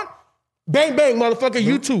Cameron. Bang, bang, motherfucker,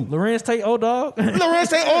 you too. Lorenz Tate, old dog. Lorenz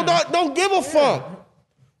say, oh, dog, don't give a fuck.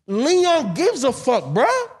 Leon gives a fuck,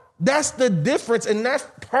 bruh. That's the difference. And that's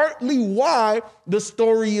partly why the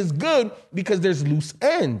story is good, because there's loose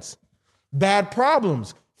ends, bad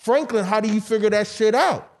problems. Franklin, how do you figure that shit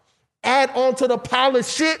out? Add on to the pile of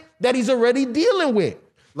shit that he's already dealing with.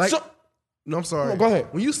 Like, no, I'm sorry. No, go ahead.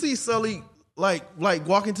 When you see Sully like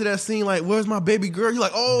walk into that scene, like, where's my baby girl? You're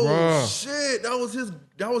like, oh Bruh. shit, that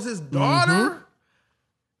was his daughter.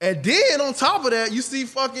 And then on top of that, you see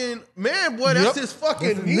fucking man boy, that's Yep. his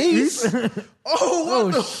fucking That's niece. niece. Oh,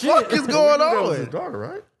 what the fuck is That going was his on? daughter,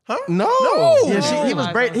 right? Huh? No. Yeah,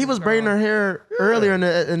 he was braiding her hair earlier in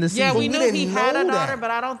the season. Yeah, we But knew we he didn't had a know daughter, that. but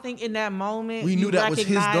I don't think in that moment We knew you that was his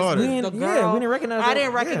recognized daughter. the We girl. didn't- we didn't recognize I that.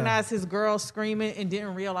 didn't Yeah. recognize his girl screaming and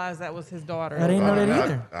didn't realize that was his daughter. I didn't know that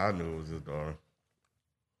either. I knew it was his daughter.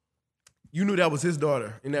 You knew that was his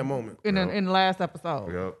daughter in that moment. In the last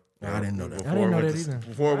episode. Yep. I didn't know that. I didn't know it that went to- either.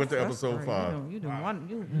 Before it went to That's episode great. 5. You do one.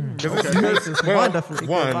 You Well, wonderfully.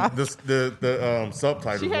 one, the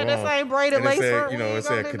subtitles She were had the on, same braided and it lace said, front you know, wig it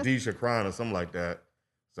said on it. Khadijah crying or something like that.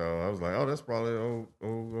 So I was like, oh, that's probably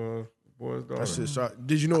old boy's daughter. That shit shot.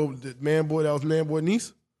 Did you know the man boy that was man boy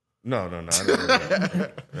niece? No, I didn't know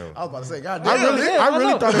that. No. I was about to say, God I damn.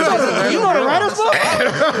 really thought it was a random You know the girl. writer's book?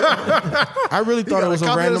 I really thought got it a was a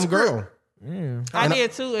copy of the random script. girl. Yeah. I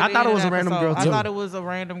did too. I thought it was a random girl, I too. thought it was a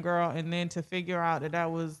random girl, and then to figure out that it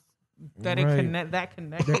Right. connected That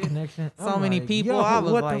connection. so I'm many like, people, yo, I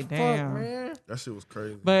was what like, the damn. fuck, man? That shit was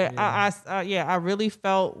crazy. But I really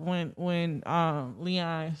felt when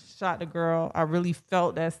Leon shot the girl, I really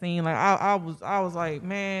felt that scene. Like I was like,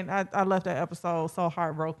 man, I left that episode so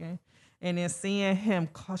heartbroken, and then seeing him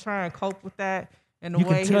try and cope with that, and the you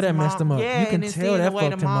way can tell his that mom, messed him up. yeah, You can and then tell seeing that the way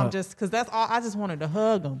the fucked him mom up. just because that's all. I just wanted to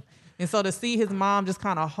hug him. And so to see his mom just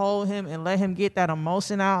kind of hold him and let him get that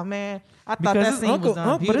emotion out, man, I thought that scene was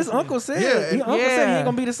done beautifully. But his uncle said, said he ain't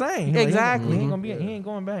gonna be the same. Exactly. He ain't gonna be. He ain't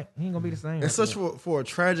going back. He ain't gonna be the same. And such for a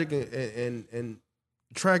tragic and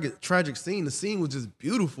tragic scene. The scene was just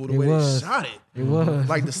beautiful. The way they shot it. It was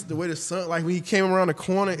like the way the sun, like when he came around the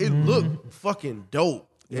corner, it looked fucking dope.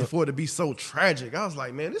 And for it to be so tragic, I was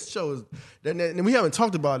like, man, this show is. And we haven't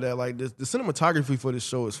talked about that. Like the cinematography for this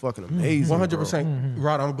show is fucking amazing. 100%.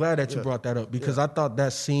 Rod, I'm glad that you brought that up because I thought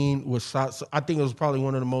that scene was shot. So I think it was probably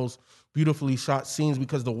one of the most beautifully shot scenes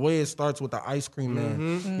because the way it starts with the ice cream man,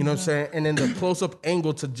 you know what I'm saying, and then the close up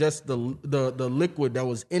angle to just the liquid that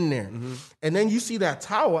was in there, and then you see that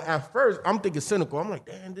towel. At first, I'm thinking cynical. I'm like,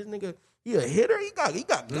 damn, this nigga. He a hitter. He got.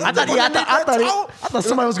 Good I thought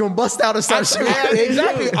somebody was gonna bust out or something.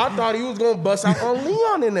 Exactly. I thought he was gonna bust out on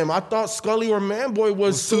Leon in them. I thought Scully or Manboy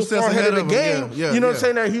was too far ahead of the game. You know what I'm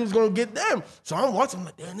saying? That he was gonna get them. So I'm watching. I'm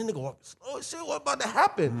like, damn, this nigga walking slow as shit. What about to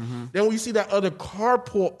happen? Then we see that other car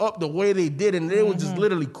pull up the way they did, and it was just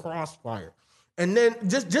literally crossfire. And then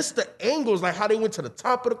just the angles, like how they went to the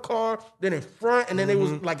top of the car, then in front, and then they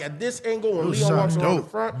was like at this angle when Leon walks around the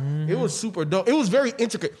front. It was super dope. It was very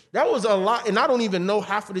intricate. That was a lot, and I don't even know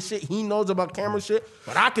half of the shit he knows about camera shit,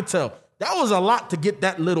 but I could tell. That was a lot to get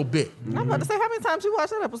that little bit. I'm about to say, how many times you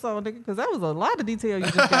watched that episode, nigga? Because that was a lot of detail you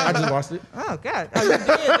just got. I just watched it. Oh, God. Oh, you did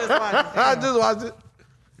just watch it. I just watched it.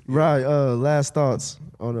 Right. Last thoughts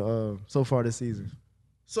on so far this season.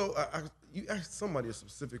 So you asked somebody a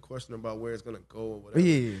specific question about where it's gonna go or whatever.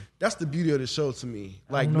 Yeah, that's the beauty of the show to me.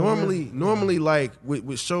 Like normally, like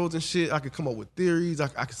with shows and shit, I could come up with theories. I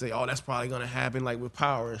could say, oh, that's probably gonna happen, like with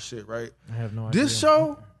Power and shit, right? I have no idea. This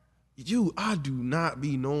show, I do not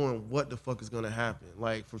be knowing what the fuck is gonna happen,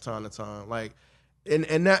 like from time to time, like.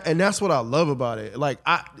 And that's what I love about it. Like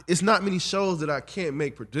it's not many shows that I can't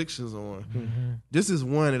make predictions on. This is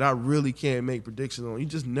one that I really can't make predictions on. You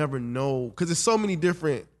just never know because there's so many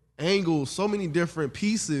different angles, so many different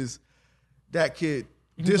pieces that could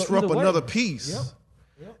disrupt another piece.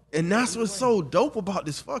 Yep. And that's what's so dope about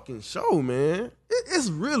this fucking show, man. It's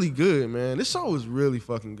really good, man. This show is really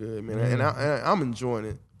fucking good, man. And I'm enjoying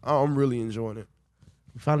it. I'm really enjoying it.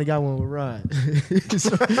 We finally got one with Rod.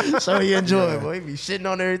 so he enjoyed it, boy. He be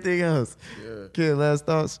shitting on everything else. Yeah. Kid, last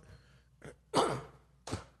thoughts? I'm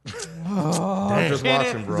just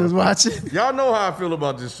watching, bro. Just watching? Y'all know how I feel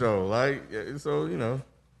about this show. Like, so, you know.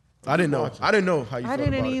 I didn't know how you felt about it. I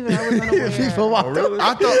didn't either. I wasn't aware. Oh, really?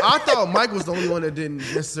 I thought Mike was the only one that didn't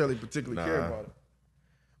necessarily particularly care about it.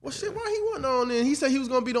 Well, shit, why he wasn't on then? He said he was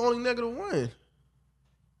going to be the only negative one.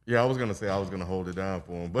 Yeah, I was gonna say I was gonna hold it down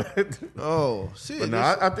for him, but oh shit! But no,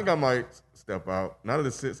 I think I might step out. Now that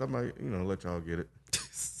it sits, I might let y'all get it.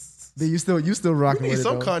 Then you still rocking with it.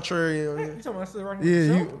 Some though. contrary. You talking about still rocking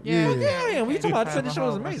Yeah, with the show? Yeah. We talking about the show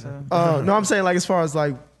is amazing. No, I'm saying like as far as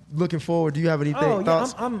like looking forward, do you have anything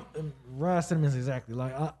thoughts? I'm Rod sentiments exactly.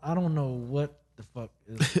 Like I don't know what the fuck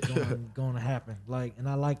is going to happen. Like, and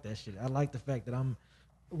I like that shit. I like the fact that I'm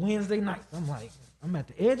Wednesday night. I'm at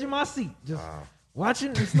the edge of my seat, just. Wow.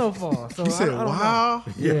 Watching the Snowfall. So you said, I don't wow?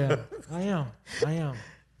 Know. Yeah, I am.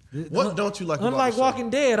 What don't you like about Unlike the show? Walking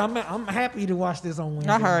Dead, I'm happy to watch this on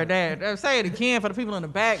Wednesday. I heard that. Say it again for the people in the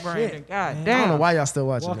back, Brandon. God damn. I don't know why y'all still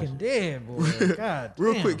watching Walking Dead, boy. God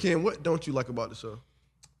Real damn. quick, Ken, what don't you like about the show?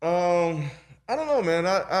 I don't know, man.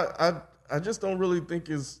 I just don't really think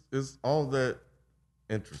it's all that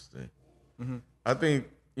interesting. I think,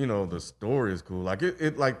 the story is cool. Like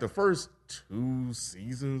it like the first 2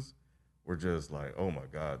 seasons were just like, oh my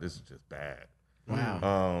God, this is just bad.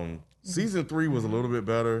 Wow. Season 3 was a little bit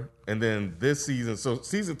better. And then this season, so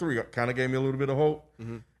season 3 kind of gave me a little bit of hope.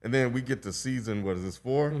 And then we get to season,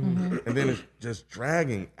 4? And then it's just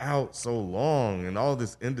dragging out so long and all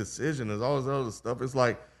this indecision and all this other stuff. It's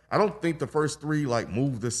like, I don't think the first 3 like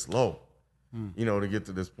move this slow, to get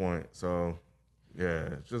to this point. So yeah,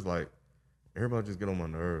 it's just like, everybody just get on my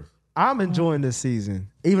nerves. I'm enjoying this season,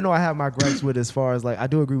 even though I have my gripes with it as far as like I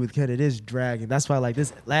do agree with Ken. It is dragging. That's why like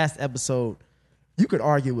this last episode, you could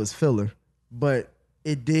argue was filler, but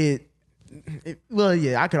it did. Well,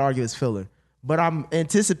 yeah, I could argue it's filler, but I'm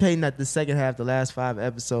anticipating that the second half, the last 5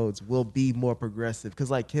 episodes, will be more progressive. Because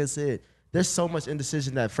like Ken said, there's so much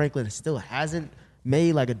indecision that Franklin still hasn't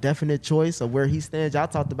made like a definite choice of where he stands. Y'all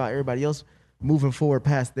talked about everybody else moving forward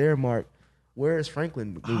past their mark. Where is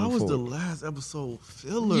Franklin moving How was the forward? last episode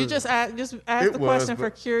filler? You just ask the question for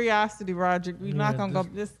curiosity, Roger. We're not gonna go.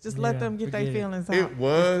 Just let them get their feelings out. It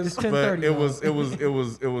was, It's but 10:30,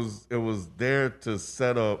 it was there to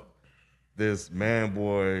set up this man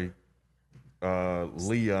boy,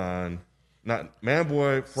 Leon, not man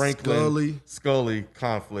boy Franklin Scully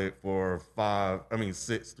conflict for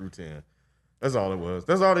 6 through 10. That's all it was.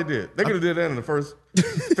 That's all they did. They could have did that in the first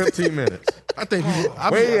 15 minutes. I think. I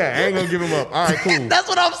ain't gonna give him up. All right, cool. That's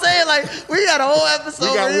what I'm saying. Like, we had a whole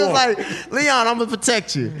episode where he was like, Leon, I'm gonna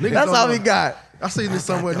protect you. That's all we got. I seen this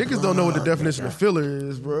somewhere. Niggas don't know what the definition of filler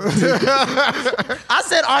is, bro. I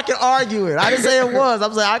said I can argue it. I didn't say it was.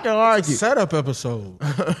 I'm saying I can argue. Setup episode.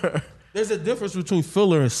 There's a difference between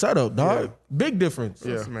filler and setup, dog. Yeah. Big difference.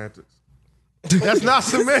 Yeah. Semantics. That's not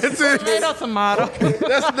semantics. Tomato, tomato.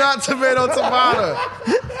 That's not tomato.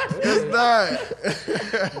 That's not.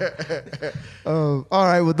 All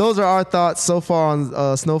right. Well, those are our thoughts so far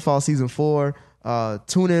on Snowfall season 4.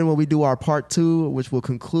 Tune in when we do our part 2, which will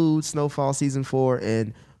conclude Snowfall season 4,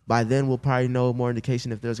 and by then we'll probably know more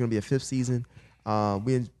indication if there's going to be a 5th season. I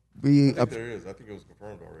think there is. I think it was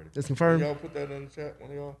confirmed already. It's confirmed. Can y'all put that in the chat,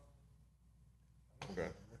 one of y'all? Okay.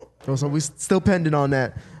 So we still pending on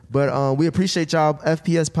that. But we appreciate y'all.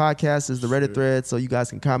 FPS Podcast is the Reddit thread, so you guys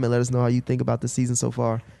can comment, let us know how you think about the season so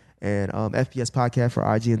far. And FPS Podcast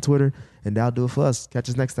for IG and Twitter. And that'll do it for us. Catch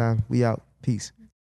us next time. We out. Peace.